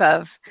type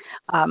of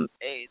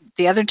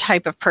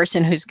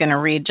person who's going to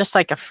read, just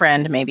like a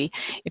friend maybe.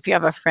 If you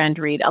have a friend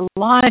read, a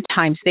lot of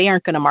times they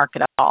aren't going to mark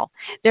it at all.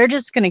 They're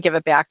just going to give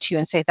it back to you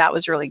and say, that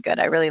was really good.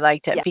 I really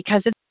liked it,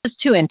 because it's just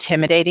too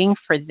intimidating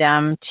for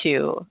them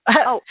to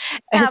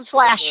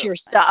slash your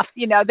stuff.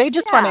 They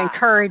just want to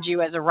encourage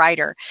you as a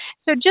writer.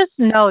 So just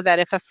know that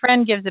if a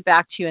friend gives it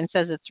back to you and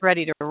says it's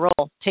ready to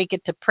roll, take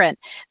it to print,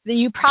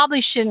 you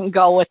probably shouldn't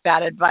go with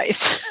that advice.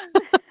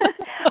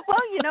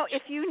 Well,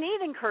 if you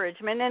need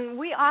encouragement, and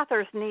we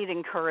authors need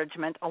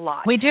encouragement a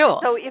lot. We do.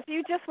 So if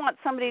you just want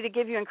somebody to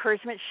give you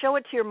encouragement, show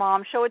it to your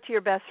mom, show it to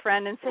your best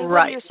friend, and say,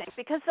 what do you think?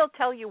 Because they'll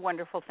tell you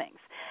wonderful things.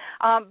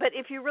 But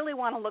if you really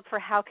want to look for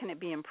how can it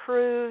be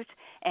improved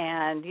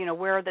and,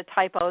 where are the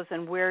typos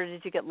and where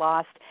did you get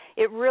lost,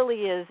 it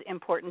really is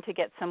important to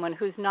get someone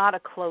who's not a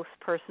close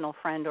personal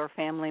friend or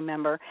family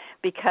member,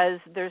 because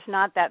there's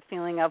not that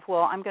feeling of,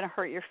 well, I'm going to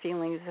hurt your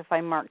feelings if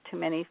I mark too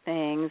many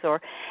things,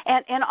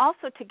 and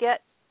also to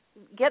get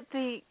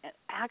the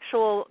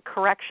actual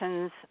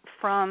corrections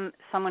from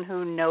someone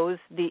who knows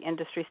the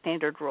industry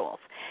standard rules.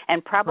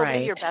 And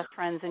probably your best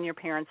friends and your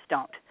parents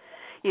don't.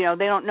 They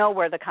don't know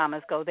where the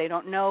commas go. They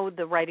don't know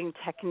the writing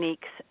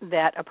techniques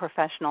that a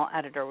professional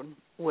editor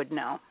would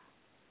know.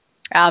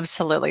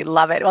 Absolutely.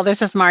 Love it. Well, this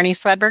is Marnie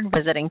Swedberg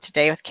visiting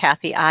today with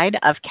Kathy Ide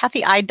of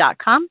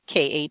kathyide.com,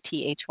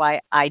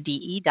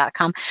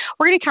 KATHYIDE.com.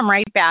 We're going to come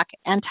right back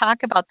and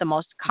talk about the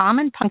most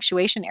common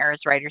punctuation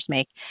errors writers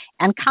make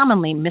and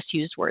commonly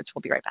misused words.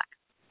 We'll be right back.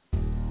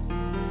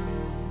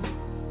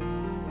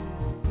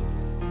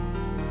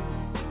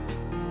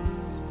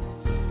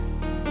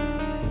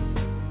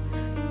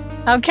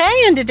 Okay,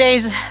 and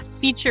today's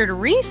featured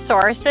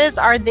resources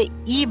are the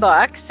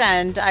ebooks,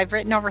 and I've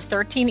written over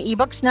 13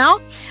 ebooks now,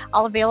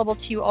 all available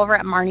to you over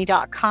at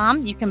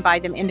marnie.com. You can buy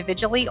them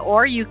individually,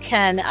 or you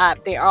can,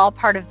 they are all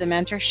part of the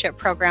mentorship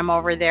program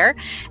over there.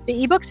 The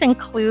ebooks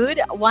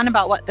include one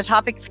about what the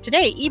topic for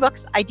today,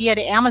 ebooks, idea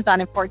to Amazon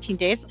in 14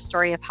 days, a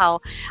story of how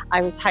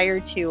I was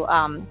hired to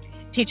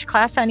teach a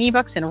class on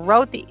ebooks and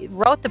wrote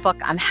the book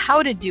on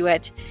how to do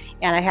it.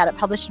 And I had it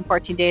published in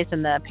 14 days,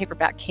 and the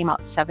paperback came out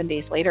 7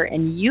 days later.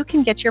 And you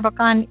can get your book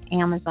on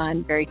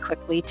Amazon very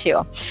quickly,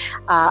 too.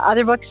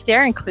 Other books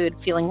there include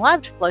Feeling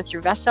Loved, Flow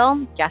Through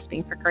Vessel,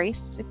 Gasping for Grace,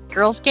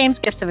 Girls Games,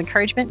 Gifts of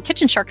Encouragement,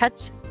 Kitchen Shortcuts,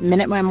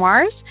 Minute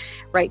Memoirs,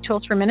 Right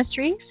Tools for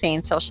Ministry,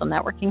 Sane Social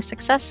Networking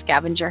Success,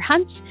 Scavenger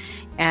Hunts,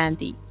 and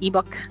the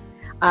ebook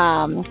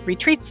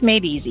Retreats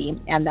Made Easy.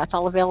 And that's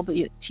all available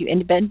to you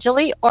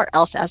individually or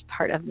else as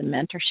part of the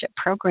mentorship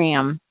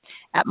program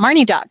at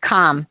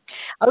marnie.com.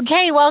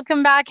 Okay,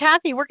 welcome back,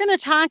 Kathy. We're going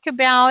to talk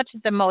about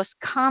the most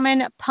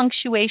common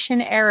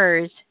punctuation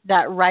errors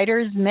that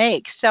writers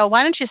make. So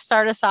why don't you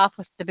start us off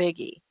with the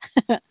biggie?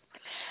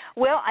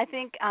 Well, I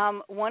think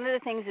one of the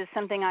things is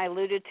something I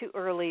alluded to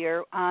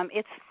earlier.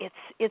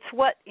 It's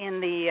what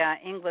in the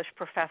English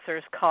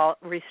professors call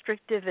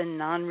restrictive and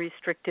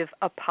non-restrictive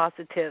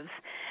appositives,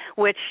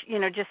 which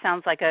just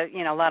sounds like a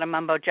lot of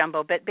mumbo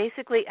jumbo. But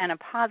basically, an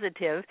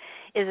appositive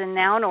is a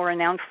noun or a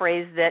noun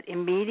phrase that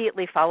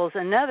immediately follows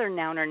another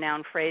noun or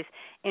noun phrase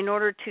in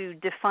order to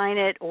define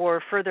it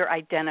or further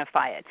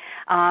identify it.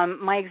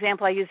 My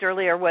example I used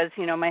earlier was,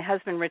 my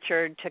husband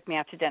Richard took me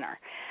out to dinner.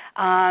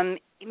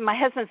 My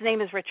husband's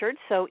name is Richard,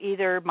 so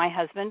either my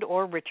husband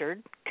or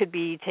Richard could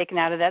be taken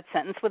out of that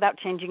sentence without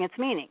changing its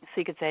meaning.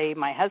 So you could say,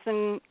 my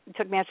husband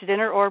took me out to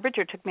dinner, or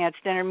Richard took me out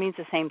to dinner means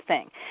the same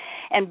thing.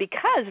 And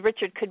because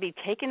Richard could be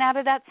taken out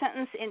of that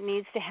sentence, it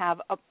needs to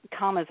have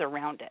commas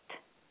around it.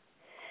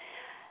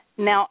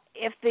 Now,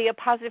 if the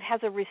appositive has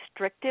a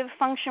restrictive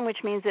function,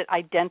 which means it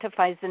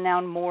identifies the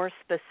noun more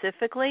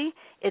specifically,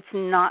 it's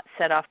not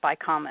set off by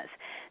commas.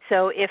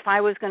 So if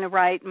I was going to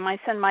write, my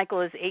son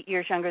Michael is 8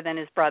 years younger than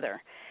his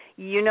brother,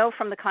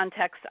 from the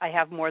context I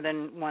have more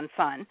than one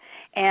son,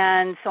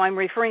 and so I'm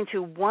referring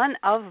to one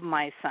of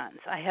my sons.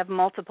 I have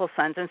multiple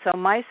sons, and so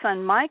my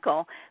son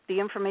Michael, the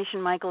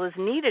information Michael is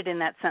needed in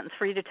that sentence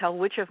for you to tell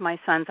which of my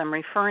sons I'm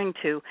referring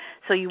to,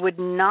 so you would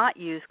not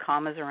use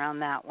commas around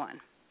that one.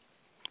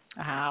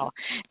 Wow.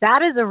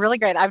 That is a really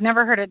great, I've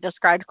never heard it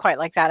described quite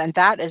like that, and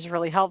that is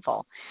really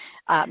helpful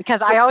because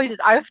I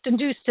often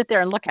do sit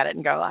there and look at it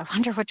and go, I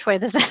wonder which way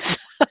this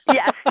is.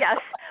 Yes.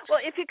 Well,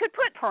 if you could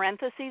put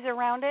parentheses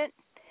around it,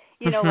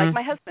 like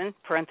my husband,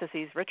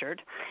 parentheses,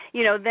 Richard,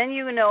 then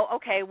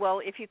okay,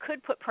 well, if you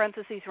could put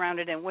parentheses around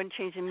it and it wouldn't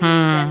change the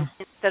meaning,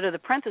 then instead of the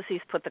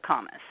parentheses, put the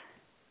commas.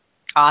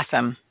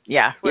 Awesome.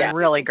 Yeah,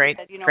 really great,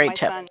 great my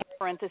tip. Son,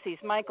 parentheses,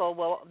 Michael,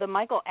 well, the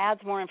Michael adds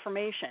more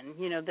information,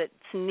 that's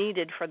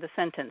needed for the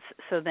sentence,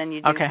 so then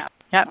you do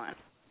have one.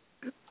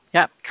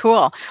 Yep,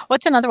 cool.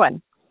 What's another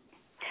one?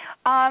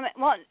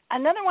 Well,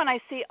 another one I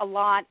see a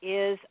lot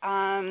is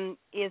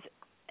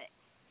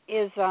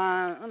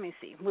let me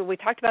see. Well, we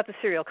talked about the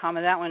serial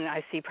comma. That one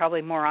I see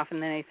probably more often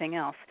than anything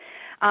else.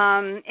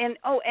 And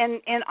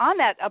on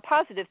that, a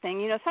positive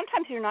thing,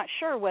 sometimes you're not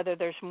sure whether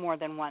there's more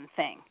than one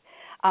thing.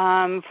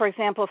 For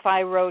example, if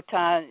I wrote,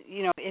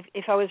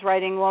 if I was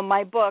writing, well,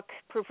 my book,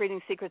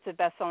 Proofreading Secrets of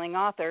Best-Selling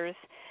Authors,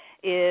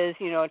 is,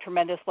 a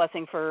tremendous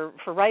blessing for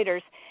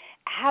writers.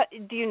 How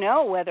do you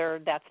know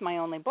whether that's my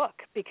only book?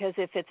 Because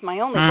if it's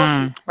my only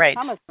book, you put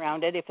commas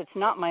around it. If it's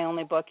not my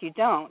only book, you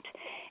don't.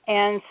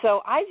 And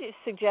so I just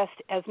suggest,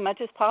 as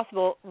much as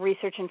possible,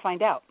 research and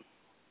find out.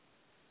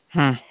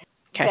 Okay.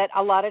 That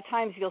a lot of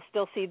times you'll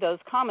still see those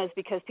commas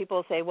because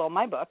people say, well,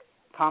 my book,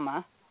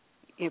 comma,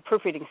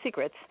 Proofreading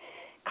Secrets,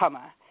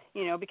 comma,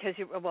 because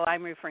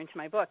I'm referring to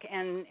my book,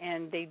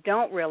 and they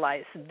don't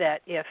realize that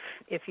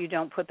if you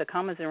don't put the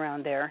commas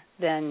around there,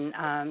 then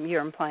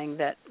you're implying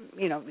that,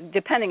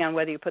 depending on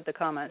whether you put the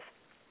commas,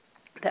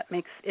 that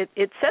makes it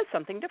says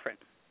something different.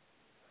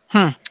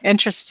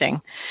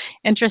 Interesting.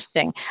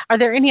 Are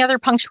there any other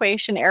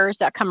punctuation errors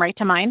that come right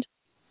to mind?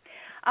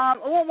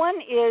 Well, one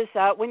is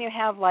when you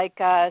have like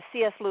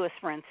C.S. Lewis,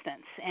 for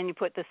instance, and you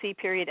put the C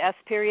period, S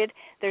period,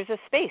 there's a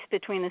space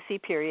between the C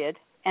period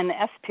and the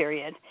S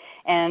period,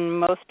 and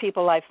most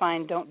people I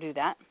find don't do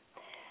that.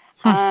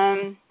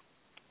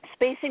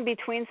 Spacing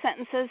between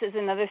sentences is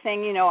another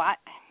thing.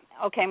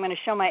 I'm going to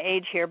show my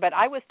age here, but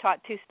I was taught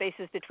 2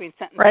 spaces between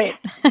sentences. Right.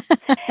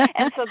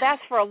 And so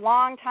that's for a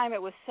long time.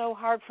 It was so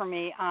hard for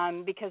me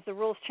because the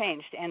rules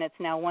changed, and it's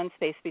now 1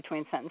 space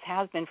between sentences,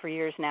 has been for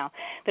years now.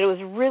 But it was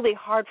really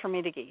hard for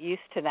me to get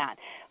used to that.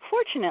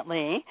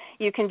 Fortunately,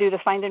 you can do the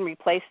find and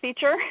replace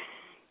feature.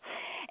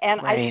 And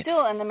I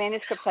still, in the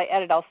manuscripts I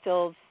edit, I'll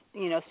still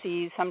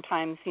see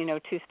sometimes, 2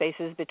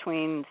 spaces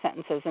between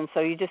sentences. And so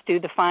you just do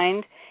the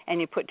find,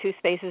 and you put 2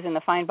 spaces in the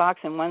find box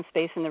and 1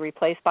 space in the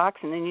replace box,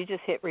 and then you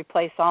just hit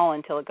replace all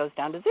until it goes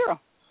down to 0.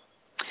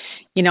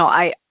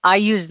 I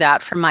use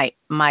that for my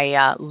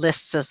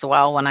lists as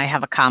well when I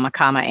have a comma,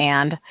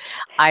 and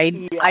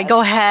I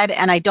go ahead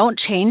and I don't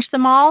change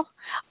them all.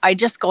 I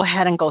just go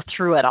ahead and go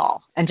through it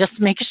all and just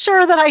make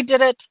sure that I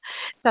did it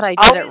right.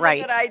 Always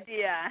a good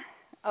idea.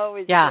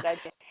 Always a good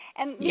idea.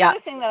 And the other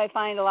thing that I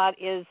find a lot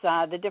is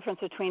the difference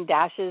between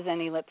dashes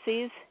and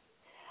ellipses.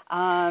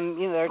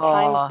 There are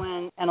times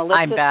when an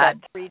ellipsis got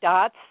 3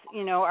 dots,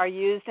 are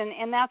used,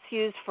 and that's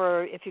used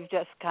for if you've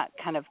just got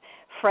kind of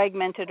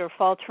fragmented or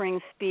faltering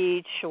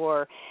speech,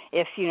 or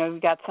if,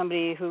 you've got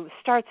somebody who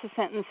starts a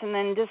sentence and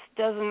then just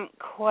doesn't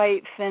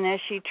quite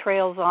finish, he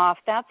trails off.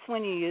 That's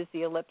when you use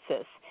the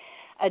ellipsis.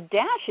 A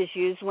dash is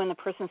used when the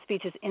person's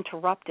speech is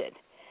interrupted.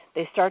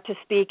 They start to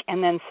speak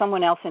and then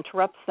someone else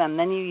interrupts them.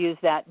 Then you use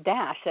that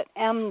dash, that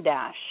M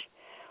dash,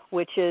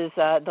 which is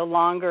the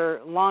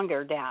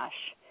longer dash.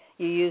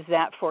 You use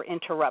that for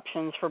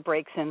interruptions, for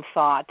breaks in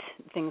thought,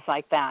 things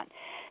like that.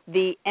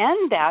 The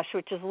N dash,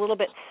 which is a little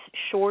bit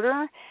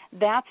shorter,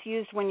 that's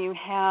used when you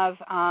have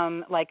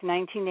like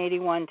 1981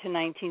 to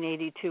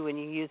 1982, and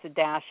you use a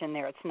dash in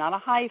there. It's not a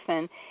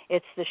hyphen.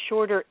 It's the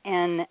shorter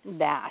N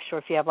dash. Or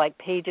if you have like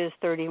pages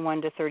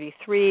 31 to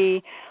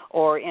 33,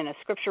 or in a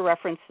scripture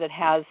reference that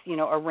has,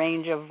 a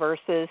range of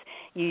verses,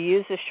 you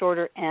use the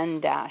shorter N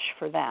dash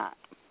for that.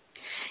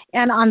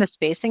 And on the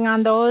spacing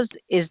on those,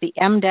 is the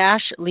M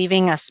dash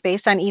leaving a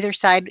space on either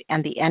side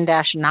and the N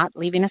dash not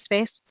leaving a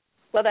space?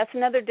 Well, that's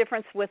another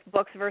difference with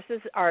books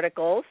versus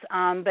articles.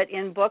 But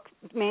in book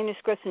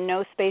manuscripts,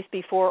 no space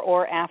before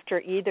or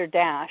after either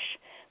dash,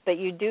 but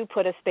you do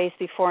put a space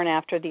before and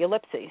after the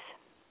ellipses.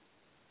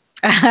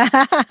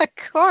 Of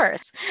course.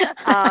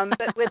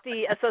 But with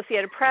the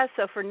Associated Press,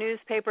 so for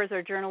newspapers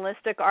or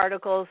journalistic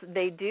articles,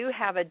 they do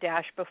have a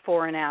dash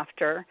before and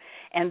after,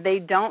 and they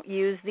don't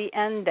use the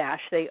N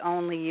dash. They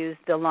only use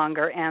the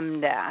longer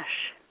M dash.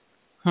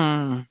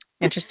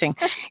 Interesting.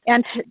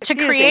 And to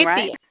create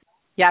right?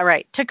 Yeah,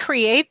 right. To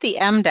create the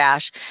M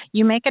dash,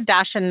 you make a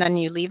dash and then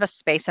you leave a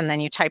space and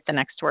then you type the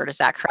next word. Is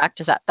that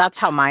correct? That's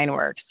how mine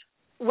works?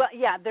 Well,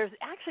 yeah, there's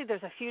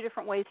a few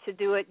different ways to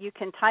do it. You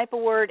can type a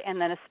word and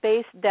then a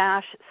space,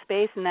 dash,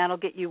 space, and that'll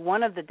get you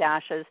one of the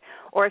dashes.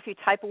 Or if you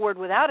type a word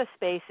without a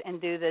space and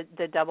do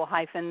the double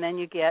hyphen, then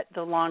you get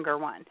the longer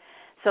one.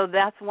 So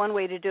that's one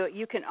way to do it.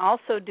 You can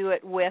also do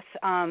it with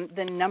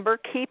the number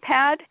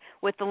keypad,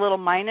 with the little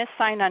minus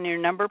sign on your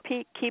number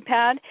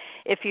keypad.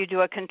 If you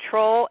do a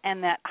control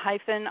and that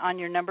hyphen on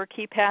your number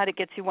keypad, it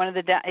gets you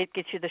it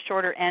gets you the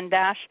shorter N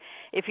dash.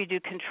 If you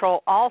do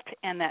control alt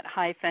and that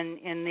hyphen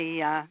in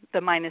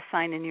the minus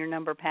sign in your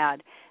number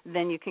pad,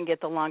 then you can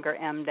get the longer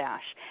M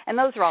dash. And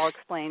those are all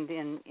explained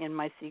in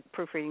my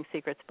Proofreading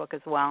Secrets book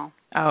as well.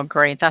 Oh,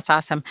 great. That's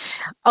awesome.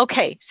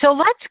 Okay, so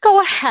let's go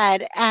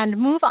ahead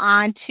and move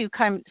on to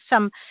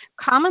some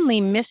commonly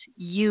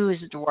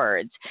misused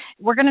words.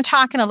 We're going to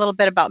talk in a little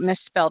bit about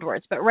misspelled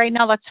words, but right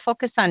now let's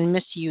focus on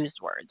misused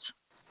words.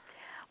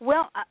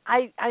 Well,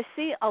 I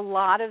see a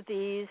lot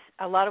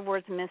of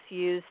words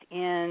misused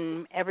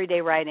in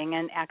everyday writing,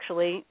 and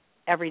actually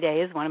every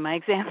day is one of my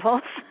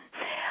examples.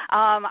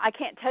 I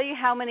can't tell you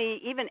how many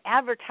even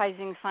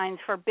advertising signs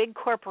for big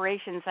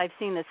corporations I've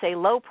seen that say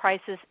low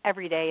prices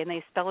every day, and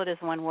they spell it as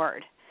one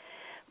word.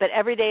 But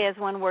every day as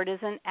one word is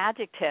an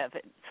adjective.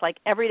 It's like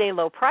everyday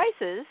low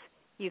prices,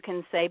 you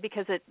can say,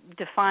 because it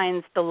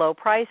defines the low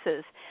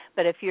prices.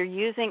 But if you're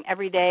using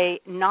every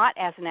day not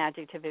as an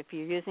adjective, if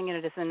you're using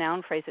it as a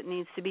noun phrase, it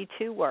needs to be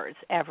two words,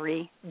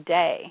 every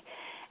day.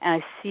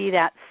 And I see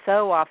that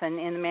so often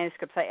in the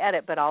manuscripts I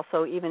edit, but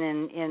also even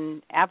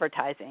in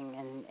advertising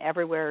and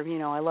everywhere,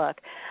 I look.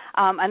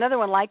 Another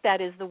one like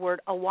that is the word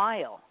a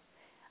while.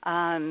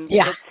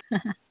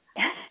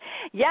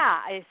 Yeah,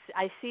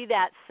 I see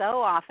that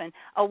so often.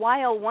 A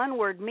while, one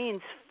word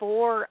means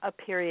for a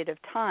period of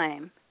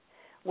time,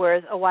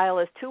 whereas a while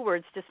as two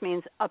words just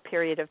means a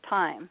period of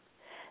time.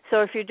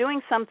 So if you're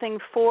doing something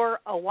for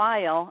a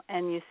while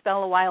and you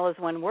spell a while as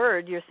one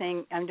word, you're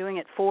saying I'm doing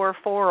it for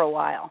a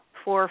while,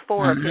 for a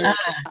period of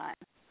time.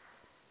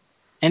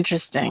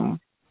 Interesting.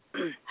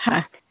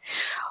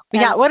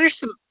 Yeah, what are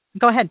some –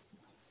 go ahead.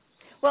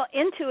 Well,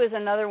 into is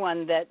another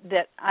one that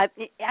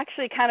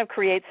actually kind of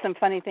creates some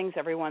funny things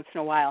every once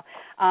in a while,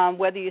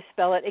 whether you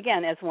spell it,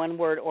 again, as one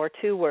word or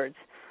two words.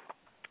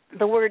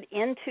 The word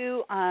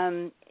into,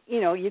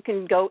 you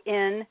can go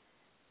in.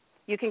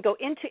 You can go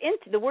into.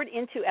 The word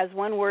into as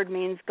one word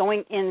means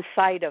going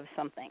inside of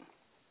something.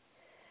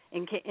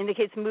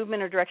 Indicates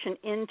movement or direction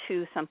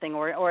into something,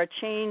 or a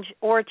change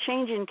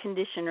in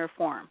condition or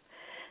form.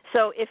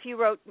 So if you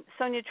wrote,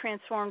 Sonia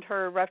transformed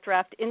her rough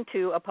draft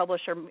into a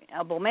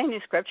publishable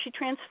manuscript, she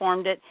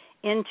transformed it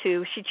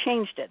into, she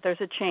changed it.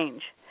 There's a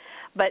change.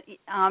 But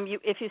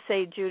if you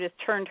say Judith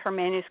turned her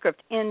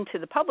manuscript into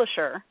the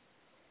publisher,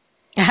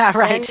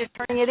 right, then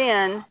you're turning it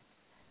in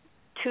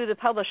to the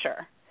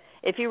publisher.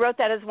 If you wrote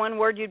that as one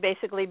word, you'd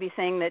basically be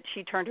saying that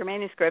she turned her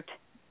manuscript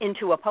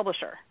into a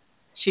publisher.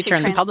 She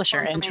turned the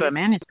publisher into a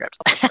manuscript.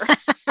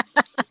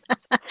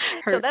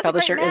 Her so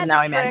publisher is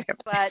now a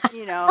manuscript. But,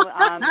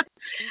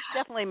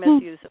 definitely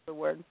misuse of the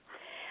word.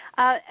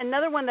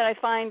 Another one that I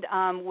find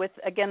with,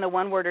 again, the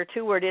one word or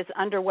two word is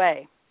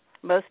underway.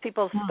 Most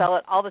people spell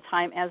it all the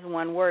time as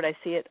one word. I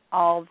see it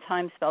all the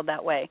time spelled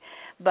that way.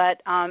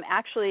 But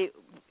actually,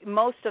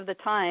 most of the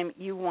time,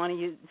 you want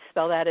to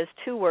spell that as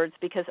two words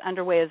because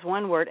underway as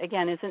one word,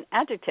 again, is an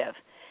adjective.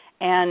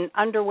 And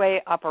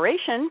underway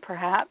operation,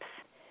 perhaps,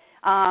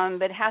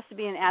 but it has to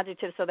be an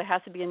adjective, so there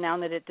has to be a noun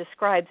that it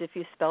describes if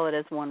you spell it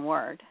as one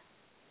word.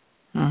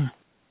 That's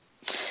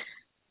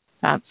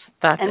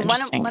and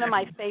interesting. one of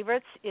my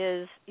favorites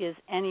is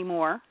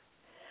anymore.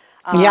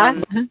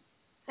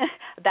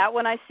 That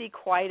one I see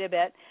quite a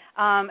bit.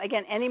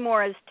 Again,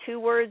 anymore as two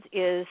words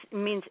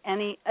means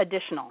any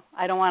additional.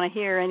 I don't want to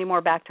hear any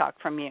more back talk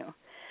from you.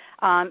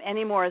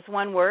 Anymore as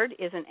one word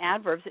is an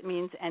adverb. It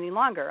means any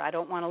longer. I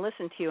don't want to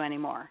listen to you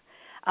anymore.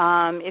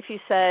 If you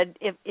said,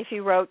 if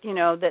you wrote,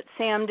 that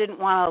Sam didn't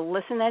want to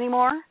listen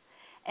anymore,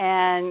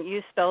 and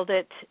you spelled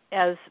it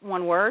as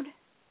one word,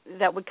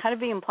 that would kind of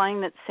be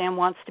implying that Sam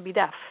wants to be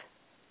deaf.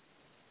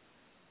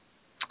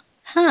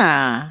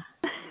 Huh.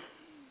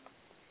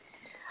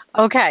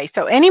 Okay,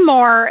 so any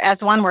more as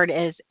one word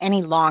is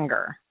any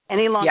longer.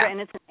 Any longer, yeah. And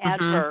it's an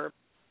adverb.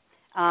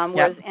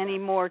 Whereas any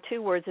more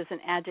two words is an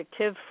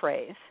adjective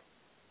phrase.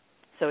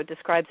 So it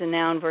describes a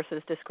noun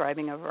versus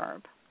describing a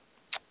verb.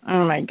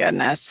 Oh my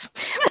goodness.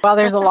 Well,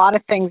 there's a lot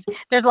of things.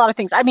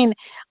 I mean,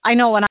 I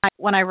know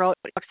when I wrote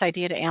Book's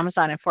Idea to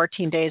Amazon in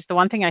 14 days, the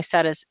one thing I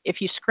said is if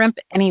you scrimp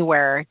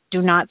anywhere,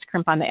 do not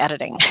scrimp on the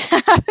editing.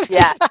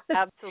 Yeah,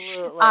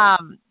 absolutely.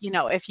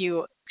 If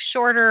you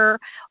shorter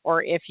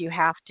or if you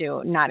have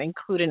to not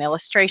include an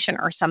illustration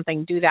or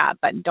something, do that,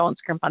 but don't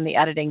scrimp on the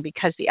editing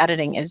because the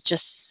editing is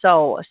just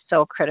so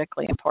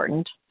critically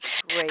important.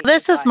 Great.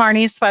 This is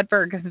Marnie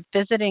Swedberg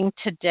visiting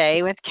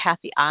today with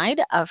Kathy Ide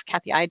of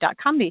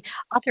KathyIde.com, the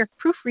author of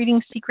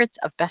Proofreading Secrets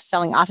of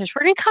Best-Selling Authors.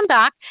 We're going to come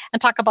back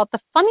and talk about the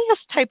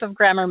funniest type of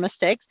grammar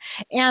mistakes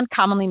and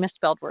commonly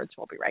misspelled words.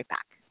 We'll be right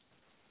back.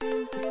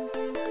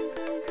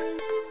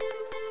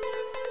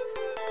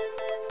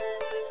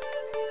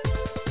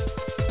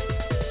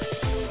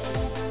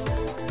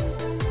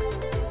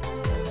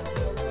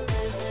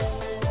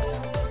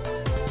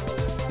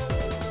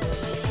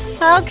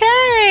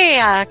 Okay,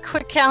 a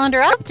quick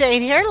calendar update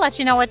here. Let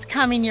you know what's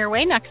coming your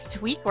way. Next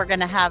week, we're going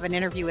to have an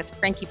interview with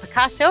Frankie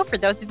Picasso. For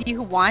those of you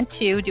who want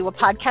to do a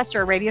podcast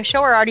or a radio show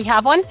or already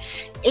have one,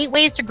 8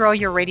 ways to grow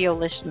your radio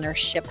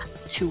listenership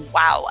to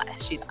wow.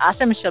 She's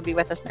awesome. She'll be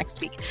with us next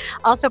week.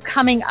 Also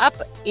coming up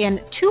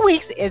in 2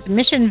 weeks is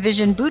Mission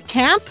Vision Boot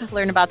Camp.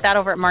 Learn about that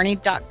over at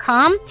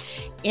Marnie.com.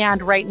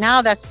 And right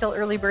now, that's still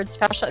early bird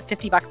special at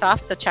 $50 off.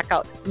 So check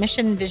out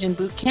Mission Vision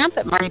Boot Camp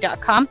at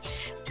Marnie.com.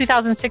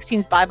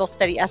 2016's Bible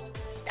Study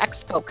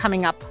Expo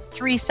coming up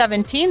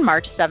 3/17,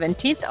 March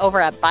 17th,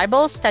 over at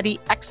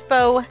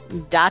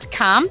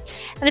BibleStudyExpo.com.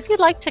 And if you'd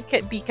like to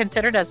be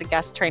considered as a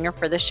guest trainer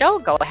for the show,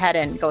 go ahead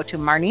and go to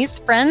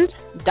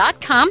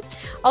MarniesFriends.com,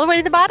 all the way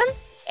to the bottom,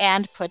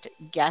 and put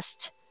guest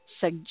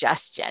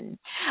suggestion.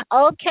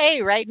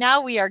 Okay, right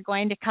now we are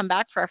going to come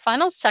back for our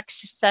final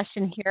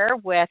session here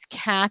with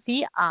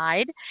Kathy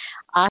Ide,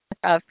 author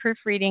of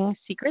Proofreading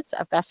Secrets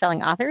of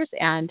Best-Selling Authors,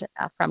 and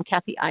from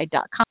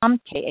KathyIde.com,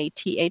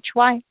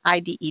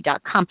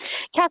 KathyIde.com.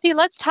 Kathy,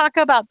 let's talk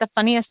about the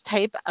funniest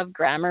type of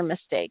grammar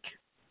mistake.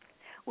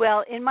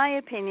 Well, in my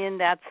opinion,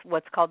 that's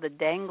what's called the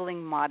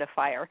dangling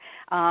modifier.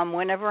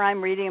 Whenever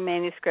I'm reading a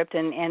manuscript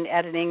and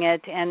editing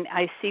it and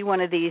I see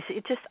one of these,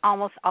 it just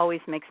almost always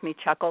makes me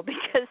chuckle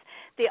because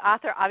the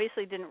author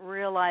obviously didn't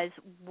realize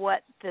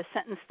what the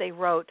sentence they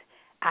wrote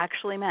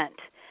actually meant.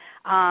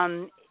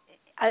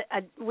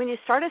 When you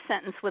start a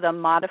sentence with a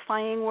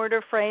modifying word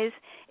or phrase,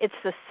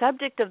 it's the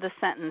subject of the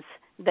sentence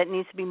that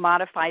needs to be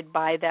modified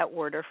by that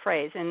word or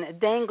phrase. And a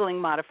dangling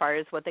modifier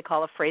is what they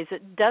call a phrase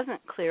that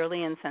doesn't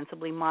clearly and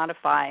sensibly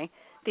modify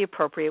the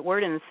appropriate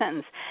word in the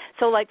sentence.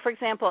 So, like, for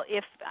example,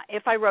 if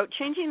I wrote,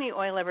 changing the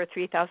oil every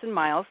 3,000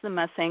 miles, the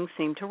Mustang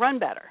seemed to run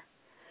better.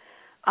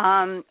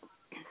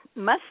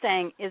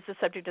 Mustang is the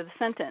subject of the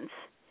sentence.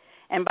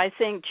 And by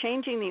saying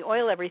changing the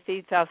oil every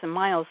 3,000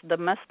 miles, the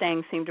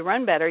Mustang seemed to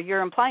run better,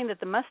 you're implying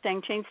that the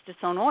Mustang changed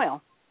its own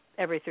oil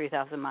every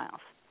 3,000 miles.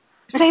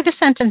 Say the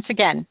sentence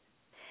again.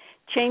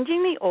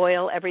 Changing the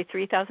oil every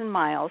 3,000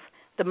 miles,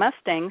 the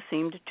Mustang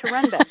seemed to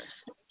run better.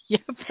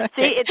 Yep.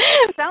 See, it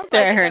sounds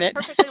like a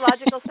perfectly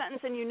logical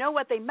sentence, and you know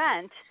what they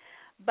meant,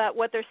 but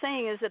what they're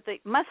saying is that the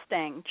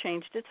Mustang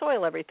changed its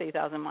oil every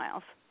 3,000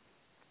 miles.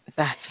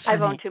 That's funny.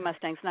 I've owned 2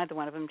 Mustangs. Neither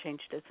one of them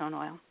changed its own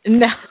oil.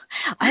 No,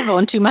 I've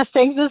owned 2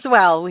 Mustangs as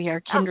well. We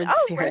are kindred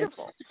spirits.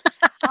 Wonderful.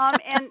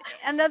 And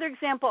another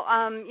example,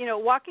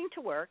 walking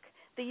to work,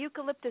 the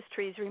eucalyptus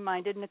trees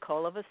reminded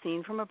Nicole of a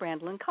scene from a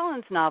Brandon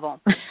Collins novel.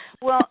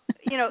 Well,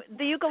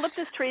 the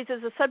eucalyptus trees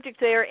is a subject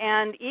there,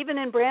 and even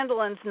in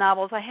Brandon's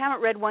novels, I haven't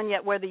read one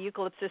yet where the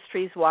eucalyptus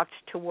trees walked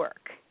to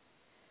work.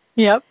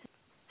 Yep.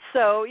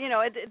 So,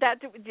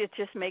 it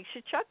just makes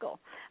you chuckle.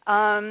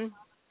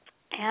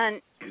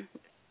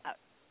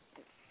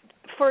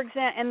 For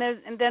example, and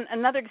then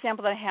another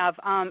example that I have,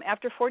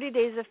 after 40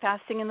 days of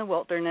fasting in the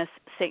wilderness,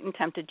 Satan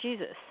tempted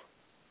Jesus.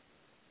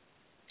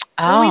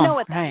 Well, we know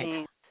what that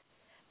means.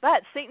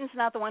 But Satan's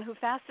not the one who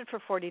fasted for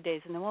 40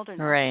 days in the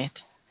wilderness. Right.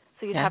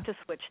 So you'd have to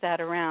switch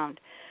that around.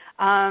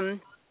 As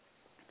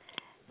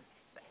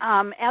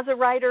a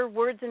writer,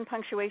 words and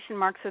punctuation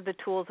marks are the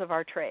tools of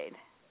our trade.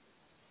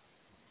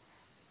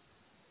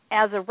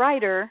 As a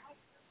writer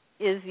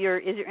is your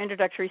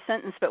introductory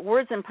sentence, but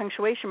words and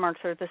punctuation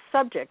marks are the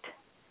subject,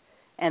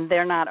 and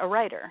they're not a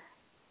writer.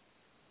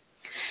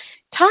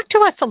 Talk to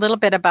us a little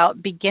bit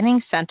about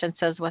beginning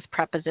sentences with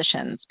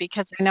prepositions,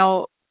 because I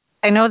know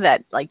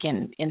that, like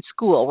in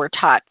school, we're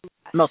taught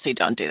mostly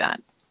don't do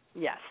that.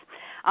 Yes.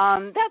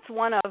 That's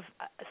one of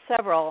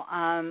several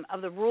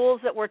of the rules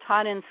that we're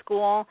taught in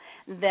school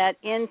that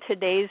in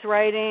today's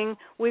writing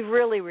we've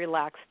really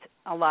relaxed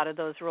a lot of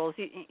those rules.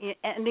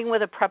 Ending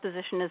with a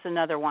preposition is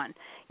another one.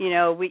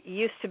 We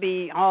used to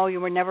be, you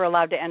were never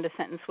allowed to end a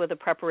sentence with a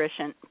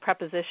preposition.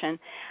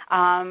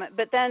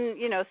 But then,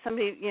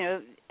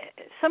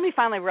 somebody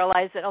finally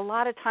realized that a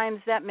lot of times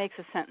that makes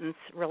a sentence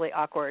really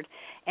awkward.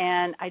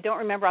 And I don't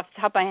remember off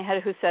the top of my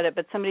head who said it,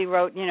 but somebody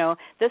wrote,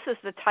 this is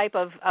the type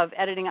of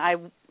editing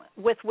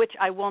with which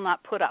I will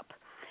not put up.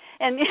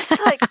 And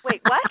it's like,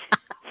 wait, what?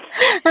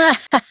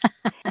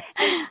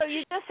 And so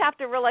you just have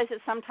to realize that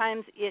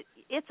sometimes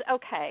it's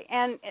okay.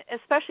 And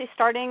especially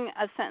starting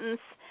a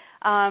sentence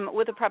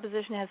with a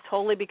preposition has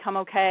totally become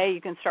okay.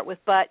 You can start with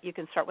but, you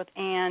can start with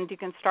and, you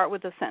can start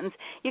with a sentence.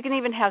 You can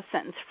even have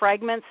sentence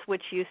fragments,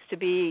 which used to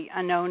be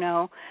a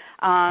no-no.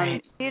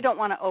 Right. You don't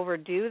want to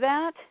overdo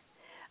that.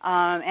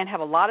 And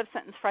have a lot of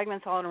sentence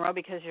fragments all in a row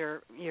because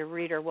your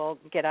reader will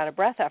get out of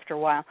breath after a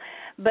while.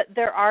 But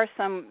there are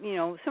some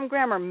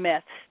grammar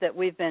myths that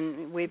we've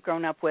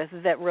grown up with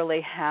that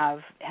really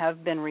have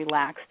been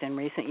relaxed in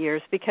recent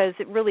years, because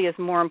it really is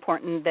more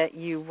important that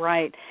you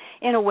write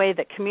in a way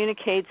that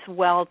communicates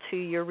well to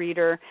your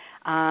reader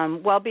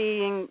while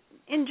being,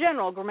 in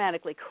general,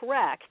 grammatically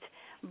correct.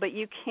 But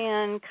you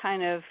can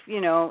kind of, you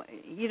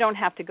don't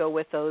have to go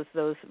with those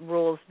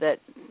rules that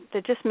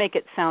just make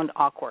it sound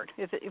awkward.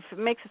 If it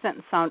makes a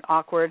sentence sound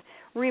awkward,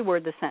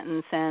 reword the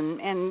sentence,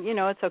 and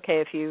it's okay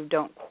if you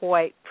don't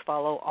quite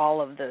follow all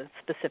of the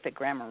specific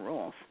grammar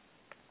rules.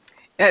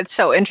 It's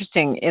so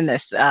interesting in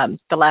this,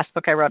 the last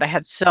book I wrote, I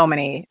had so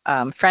many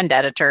friend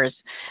editors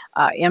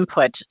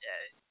input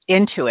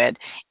into it,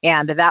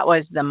 and that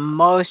was the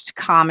most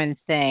common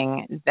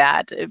thing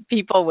that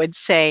people would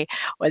say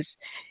was,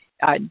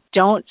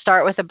 don't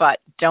start with a but,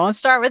 don't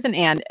start with an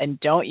and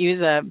don't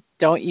use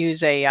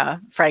a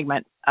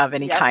fragment of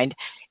any kind.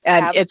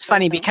 And Absolutely. It's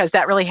funny because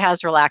that really has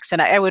relaxed. And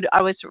I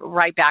was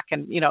write back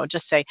and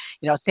just say,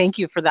 thank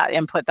you for that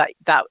input.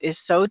 That is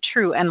so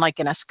true. And like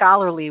in a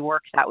scholarly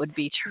work, that would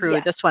be true.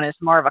 Yes. This one is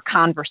more of a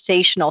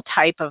conversational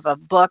type of a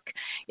book.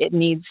 It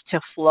needs to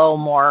flow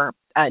more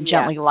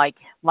gently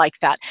like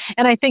that.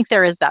 And I think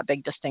there is that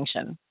big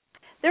distinction.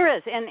 There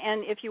is,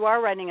 and if you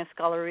are writing a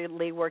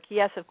scholarly work,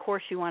 yes, of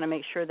course you want to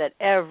make sure that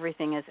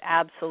everything is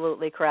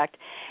absolutely correct,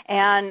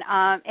 and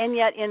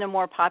yet in a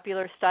more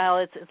popular style,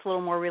 it's a little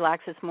more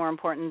relaxed. It's more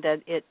important that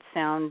it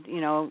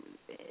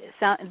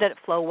that it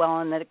flow well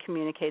and that it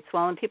communicates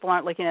well, and people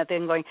aren't looking at it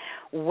and going,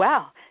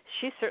 "Wow,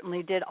 she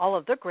certainly did all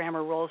of the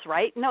grammar rules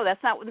right." No,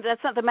 that's not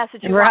the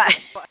message you want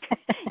in the book.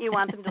 You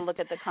want them to look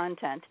at the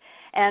content.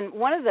 And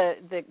one of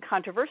the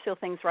controversial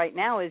things right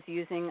now is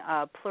using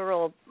a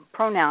plural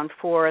pronoun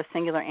for a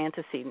singular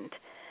antecedent.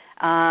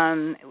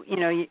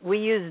 We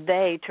use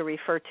they to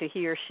refer to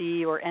he or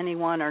she or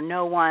anyone or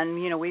no one.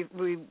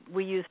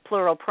 We use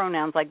plural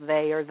pronouns like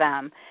they or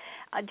them,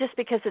 just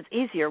because it's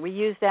easier. We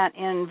use that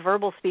in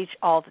verbal speech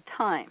all the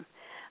time.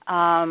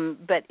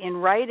 But in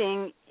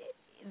writing,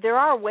 there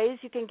are ways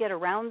you can get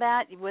around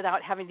that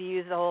without having to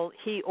use the whole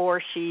he or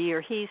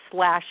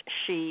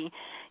he/she.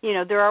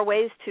 There are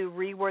ways to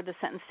reword the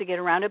sentence to get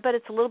around it, but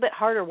it's a little bit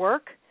harder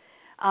work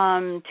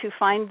to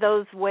find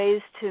those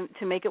ways to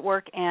make it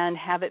work and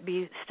have it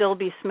still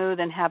be smooth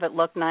and have it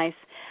look nice.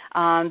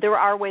 There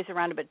are ways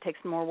around it, but it takes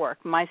more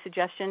work. My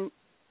suggestion,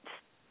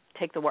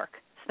 take the work.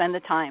 Spend the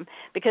time,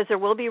 because there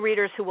will be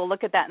readers who will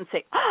look at that and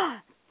say,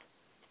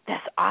 this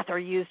author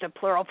used a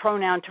plural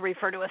pronoun to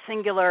refer to a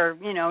singular,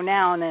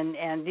 noun,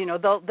 and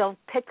they'll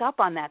pick up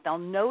on that. They'll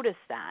notice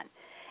that.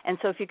 And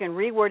so if you can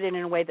reword it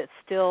in a way that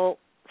still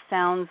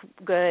sounds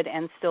good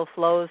and still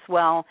flows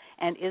well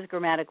and is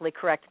grammatically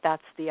correct,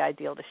 that's the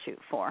ideal to shoot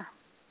for.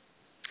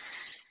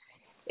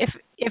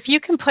 If you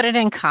can put it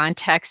in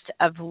context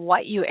of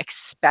what you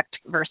expect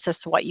versus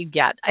what you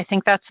get, I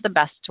think that's the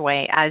best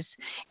way.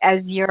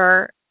 As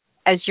you're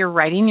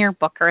writing your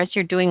book or as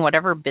you're doing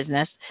whatever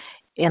business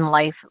in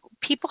life,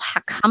 people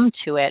come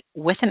to it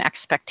with an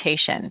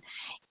expectation.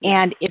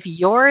 And if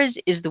yours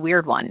is the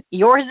weird one,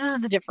 yours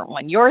is the different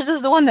one, yours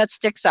is the one that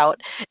sticks out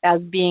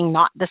as being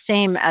not the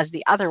same as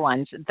the other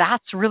ones,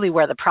 that's really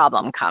where the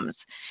problem comes.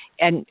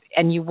 And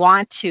you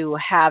want to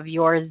have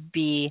yours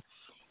be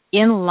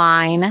in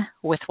line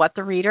with what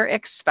the reader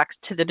expects,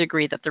 to the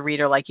degree that the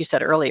reader, like you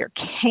said earlier,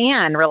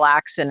 can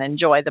relax and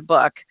enjoy the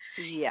book,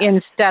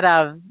 instead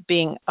of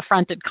being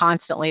affronted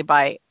constantly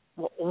by,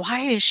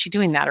 why is she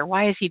doing that, or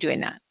why is he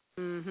doing that?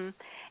 Mm-hmm.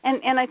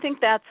 And I think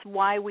that's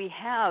why we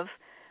have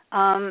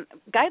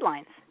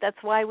guidelines. That's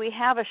why we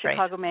have a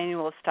Chicago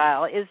Manual of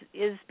Style,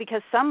 is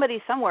because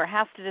somebody somewhere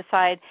has to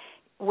decide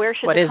where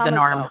should the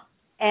norm go.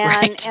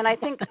 And I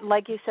think,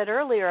 like you said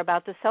earlier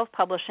about the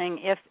self-publishing,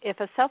 if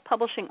a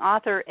self-publishing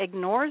author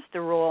ignores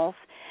the rules,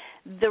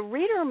 the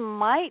reader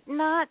might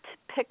not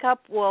pick up,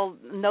 well,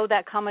 no,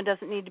 that comma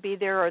doesn't need to be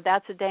there, or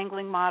that's a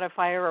dangling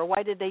modifier, or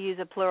why did they use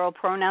a plural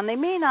pronoun. They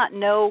may not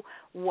know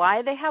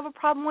why they have a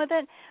problem with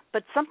it,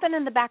 but something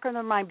in the back of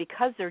their mind,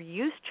 because they're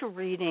used to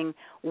reading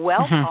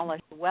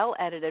well-polished,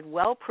 well-edited,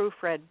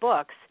 well-proofread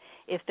books,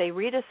 if they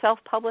read a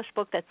self-published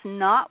book that's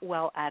not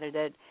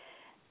well-edited,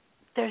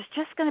 there's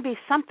just going to be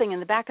something in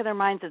the back of their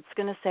minds that's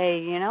going to say,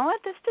 you know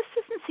what, this just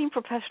doesn't seem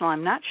professional.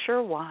 I'm not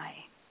sure why.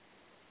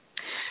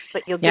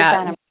 But you'll get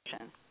that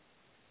impression.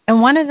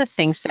 And one of the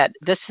things that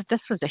this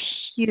was a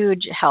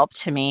huge help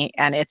to me,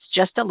 and it's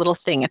just a little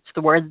thing. It's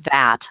the word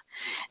that,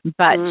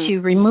 but to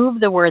remove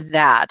the word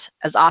that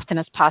as often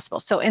as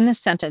possible. So in this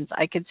sentence,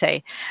 I could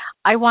say,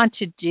 I want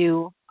to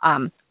do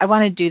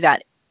that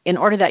in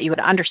order that you would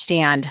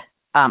understand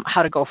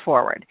how to go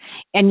forward.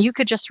 And you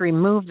could just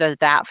remove the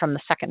that from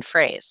the second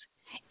phrase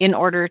in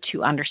order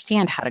to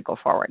understand how to go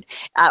forward.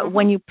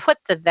 When you put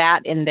the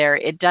that in there,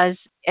 it does,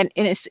 and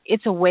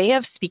it's a way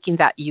of speaking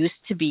that used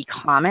to be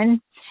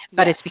common,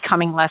 but it's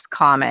becoming less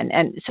common.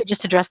 And so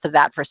just address the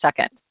that for a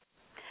second.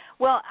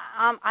 Well,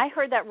 I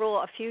heard that rule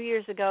a few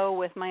years ago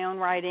with my own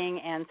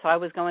writing, and so I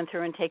was going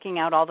through and taking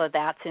out all the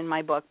that's in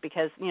my book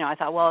because, I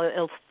thought, well,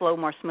 it'll flow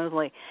more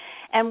smoothly.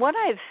 And what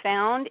I've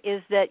found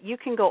is that you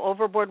can go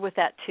overboard with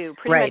that too.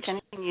 Pretty much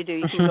anything you do,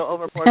 you can go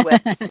overboard with.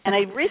 And I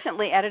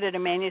recently edited a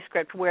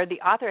manuscript where the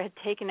author had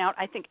taken out,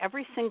 I think,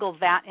 every single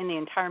that in the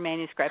entire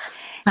manuscript.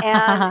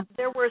 And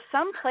there were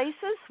some places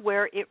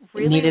where it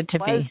really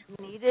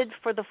needed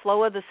for the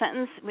flow of the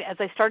sentence. As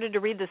I started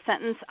to read the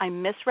sentence, I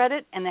misread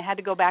it, and I had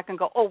to go back and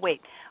go,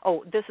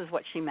 this is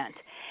what she meant.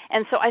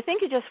 And so I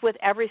think just with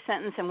every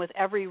sentence and with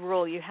every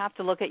rule, you have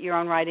to look at your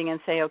own writing and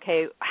say,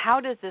 okay,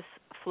 how does this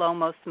flow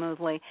most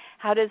smoothly?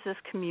 How does this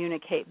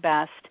communicate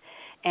best?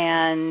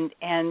 And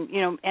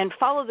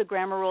follow the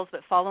grammar rules,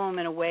 but follow them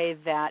in a way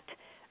that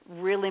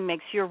really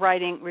makes your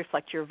writing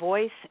reflect your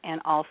voice and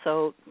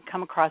also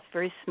come across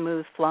very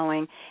smooth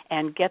flowing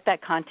and get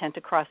that content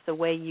across the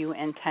way you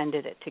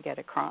intended it to get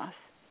across.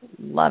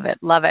 Love it,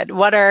 love it.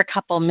 What are a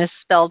couple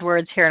misspelled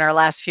words here in our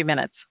last few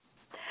minutes?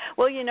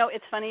 Well,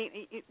 it's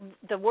funny.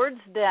 The words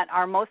that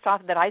are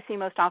that I see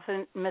most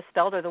often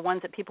misspelled are the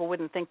ones that people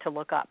wouldn't think to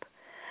look up.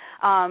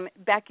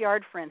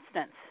 Backyard, for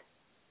instance,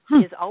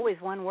 is always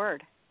one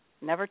word,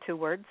 never two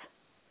words.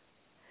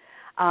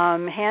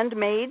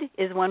 Handmade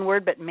is one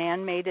word, but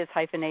man-made is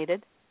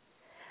hyphenated.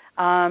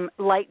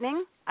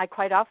 Lightning, I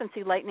quite often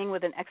see lightning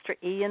with an extra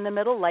E in the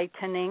middle,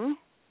 lightening.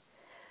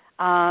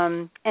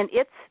 And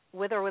it's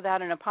with or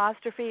without an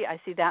apostrophe. I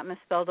see that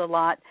misspelled a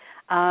lot.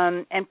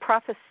 And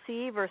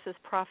prophecy versus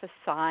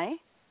prophesy.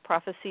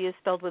 Prophecy is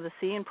spelled with a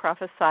C and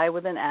prophesy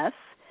with an S.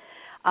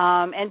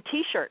 And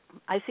T-shirt.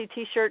 I see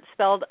T-shirt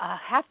spelled a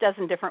half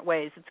dozen different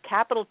ways. It's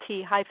capital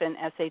T hyphen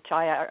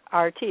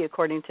S-H-I-R-T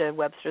according to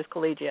Webster's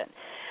Collegiate.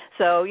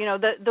 So,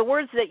 the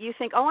words that you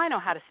think, I know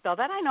how to spell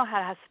that. I know how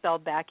to spell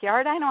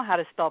backyard. I know how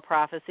to spell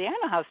prophecy. I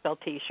know how to spell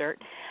T-shirt.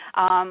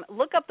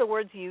 Look up the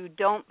words you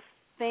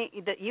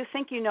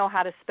think you know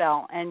how to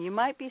spell, and you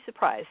might be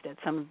surprised at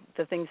some of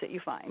the things that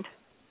you find.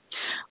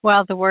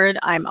 Well, the word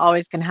I'm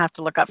always going to have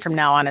to look up from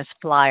now on is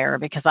flyer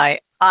because I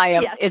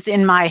am it's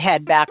in my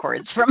head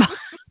backwards from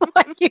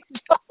what you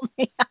told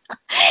me.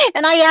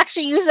 And I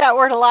actually use that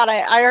word a lot.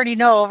 I already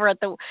know over at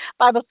the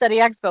Bible Study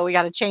Expo we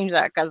got to change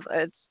that because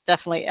it's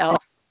definitely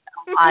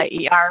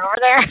L-I-E-R over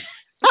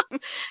there.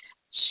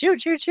 Shoot.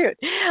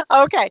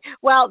 Okay.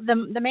 Well,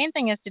 the main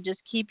thing is to just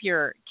keep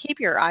your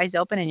eyes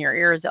open and your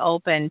ears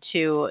open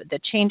to the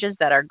changes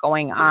that are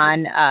going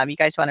on. You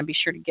guys want to be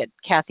sure to get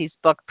Kathy's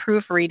book,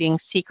 Proofreading: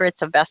 Secrets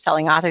of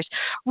Best-Selling Authors.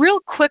 Real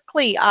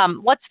quickly,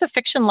 what's the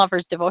Fiction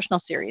Lovers devotional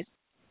series?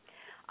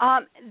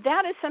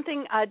 That is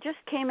something just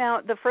came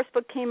out. The first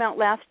book came out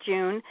last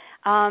June.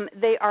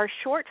 They are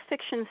short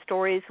fiction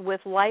stories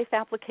with life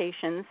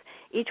applications,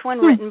 each one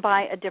written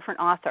by a different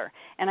author.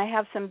 And I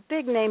have some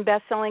big-name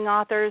best-selling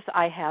authors.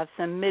 I have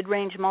some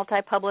mid-range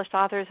multi-published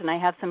authors, and I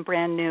have some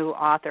brand-new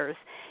authors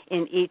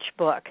in each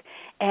book.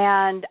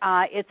 And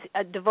it's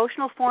a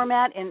devotional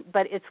format,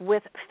 but it's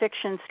with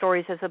fiction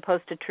stories as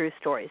opposed to true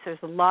stories. There's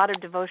a lot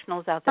of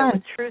devotionals out there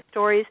with true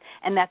stories,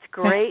 and that's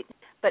great.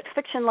 But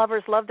fiction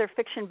lovers love their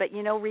fiction, but,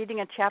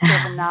 reading a chapter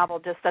of a novel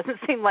just doesn't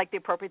seem like the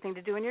appropriate thing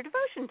to do in your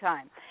devotion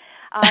time.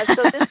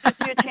 So this gives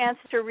you a chance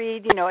to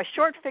read, a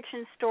short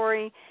fiction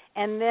story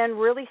and then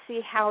really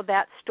see how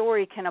that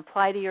story can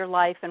apply to your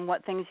life and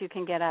what things you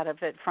can get out of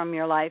it from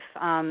your life,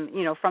 from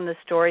the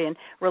story and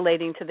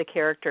relating to the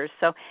characters.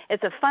 So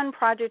it's a fun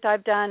project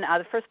I've done.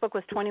 The first book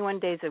was 21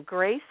 Days of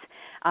Grace.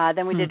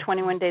 Then we did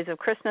 21 Days of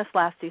Christmas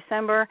last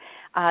December.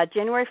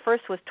 January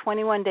 1st was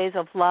 21 Days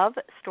of Love,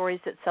 stories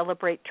that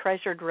celebrate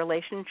treasured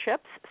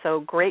relationships.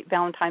 So great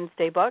Valentine's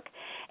Day book.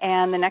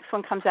 And the next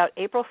one comes out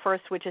April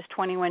 1st, which is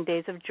 21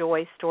 Days of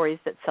Joy, stories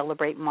that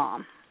celebrate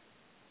mom.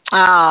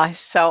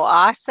 So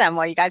awesome.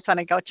 Well, you guys want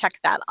to go check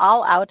that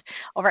all out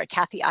over at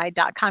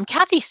KathyI.com.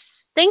 Kathy,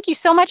 thank you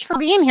so much for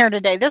being here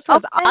today. This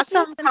was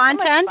awesome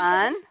content. So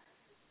much fun.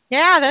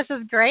 Yeah, this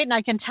is great, and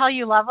I can tell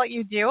you love what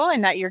you do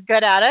and that you're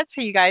good at it,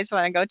 so you guys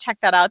want to go check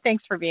that out.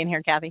 Thanks for being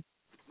here, Kathy.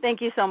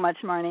 Thank you so much,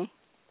 Marnie.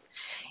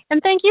 And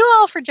thank you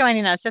all for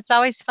joining us. It's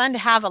always fun to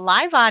have a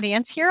live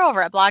audience here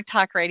over at Blog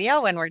Talk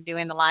Radio when we're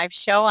doing the live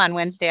show on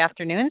Wednesday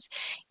afternoons,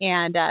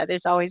 and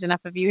there's always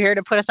enough of you here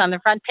to put us on the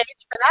front page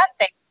for that.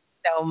 Thank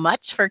you so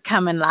much for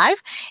coming live.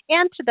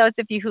 And to those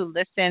of you who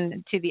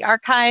listen to the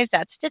archives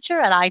at Stitcher,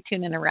 at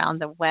iTunes, and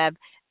around the web,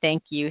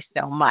 Thank you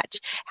so much.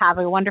 Have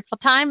a wonderful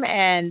time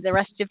and the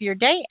rest of your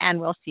day, and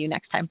we'll see you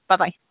next time.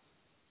 Bye-bye.